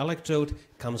electrode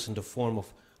comes in the form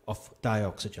of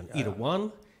dioxygen. Yeah. Either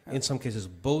one, in some cases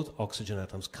both oxygen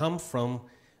atoms come from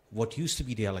what used to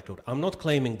be the electrode. I'm not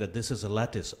claiming that this is a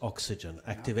lattice oxygen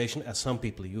activation, as some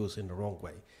people use in the wrong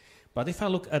way. But if I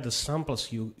look at the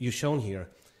samples you shown here,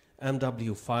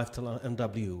 MW5 to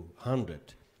MW100,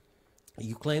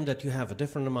 you claim that you have a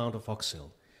different amount of oxyl.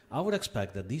 I would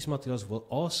expect that these materials will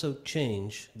also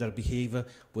change their behavior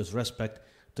with respect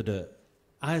to the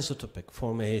isotopic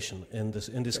formation in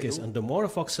this case. And the more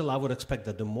of oxyl, I would expect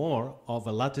that the more of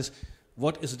a lattice,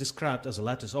 what is described as a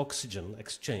lattice oxygen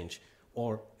exchange,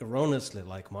 or erroneously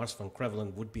like Mars van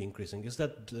Crevelen, would be increasing. Is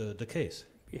that the case?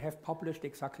 We have published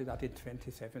exactly that in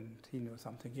 2017 or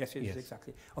something. Yes, it is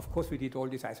exactly. Of course, we did all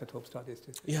these isotope studies.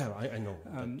 Yeah, I know.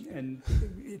 And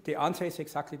the answer is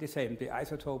exactly the same. The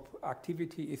isotope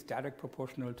activity is direct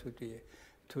proportional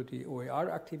to the OER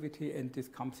activity, and this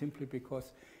comes simply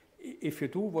because if you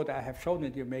do what I have shown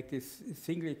and you make this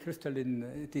single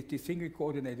crystalline, this single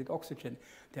coordinated oxygen,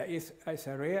 there is, as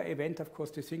a rare event, of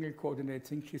course, the single coordinated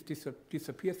thing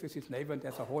disappears with its neighbor, and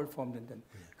there's a hole formed, and then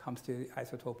comes the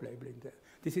isotope labeling there.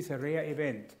 This is a rare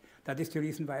event. That is the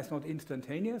reason why it's not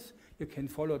instantaneous. You can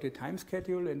follow the time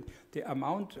schedule, and the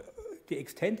amount, the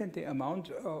extent and the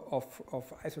amount of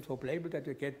isotope label that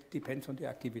you get depends on the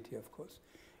activity, of course.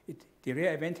 The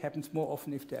rare event happens more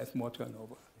often if there's more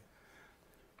turnover.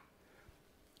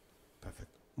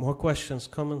 Perfect. More questions,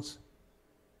 comments?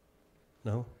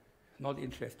 No? Not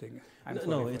interesting.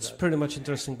 No, it's pretty much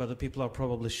interesting, but the people are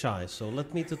probably shy. So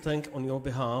let me to thank on your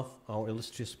behalf our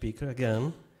illustrious speaker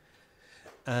again.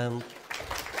 And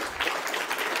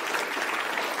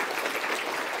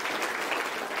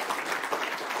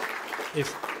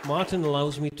if Martin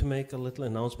allows me to make a little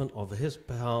announcement on his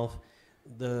behalf,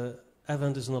 the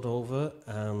event is not over,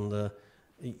 and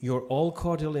you're all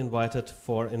cordially invited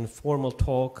for informal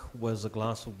talk with a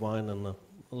glass of wine and a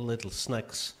little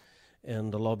snacks in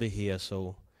the lobby here.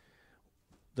 So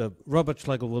the Robert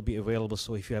Schlögl will be available,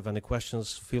 so if you have any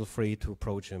questions, feel free to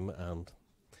approach him, and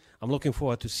I'm looking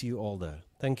forward to see you all there.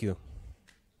 Thank you.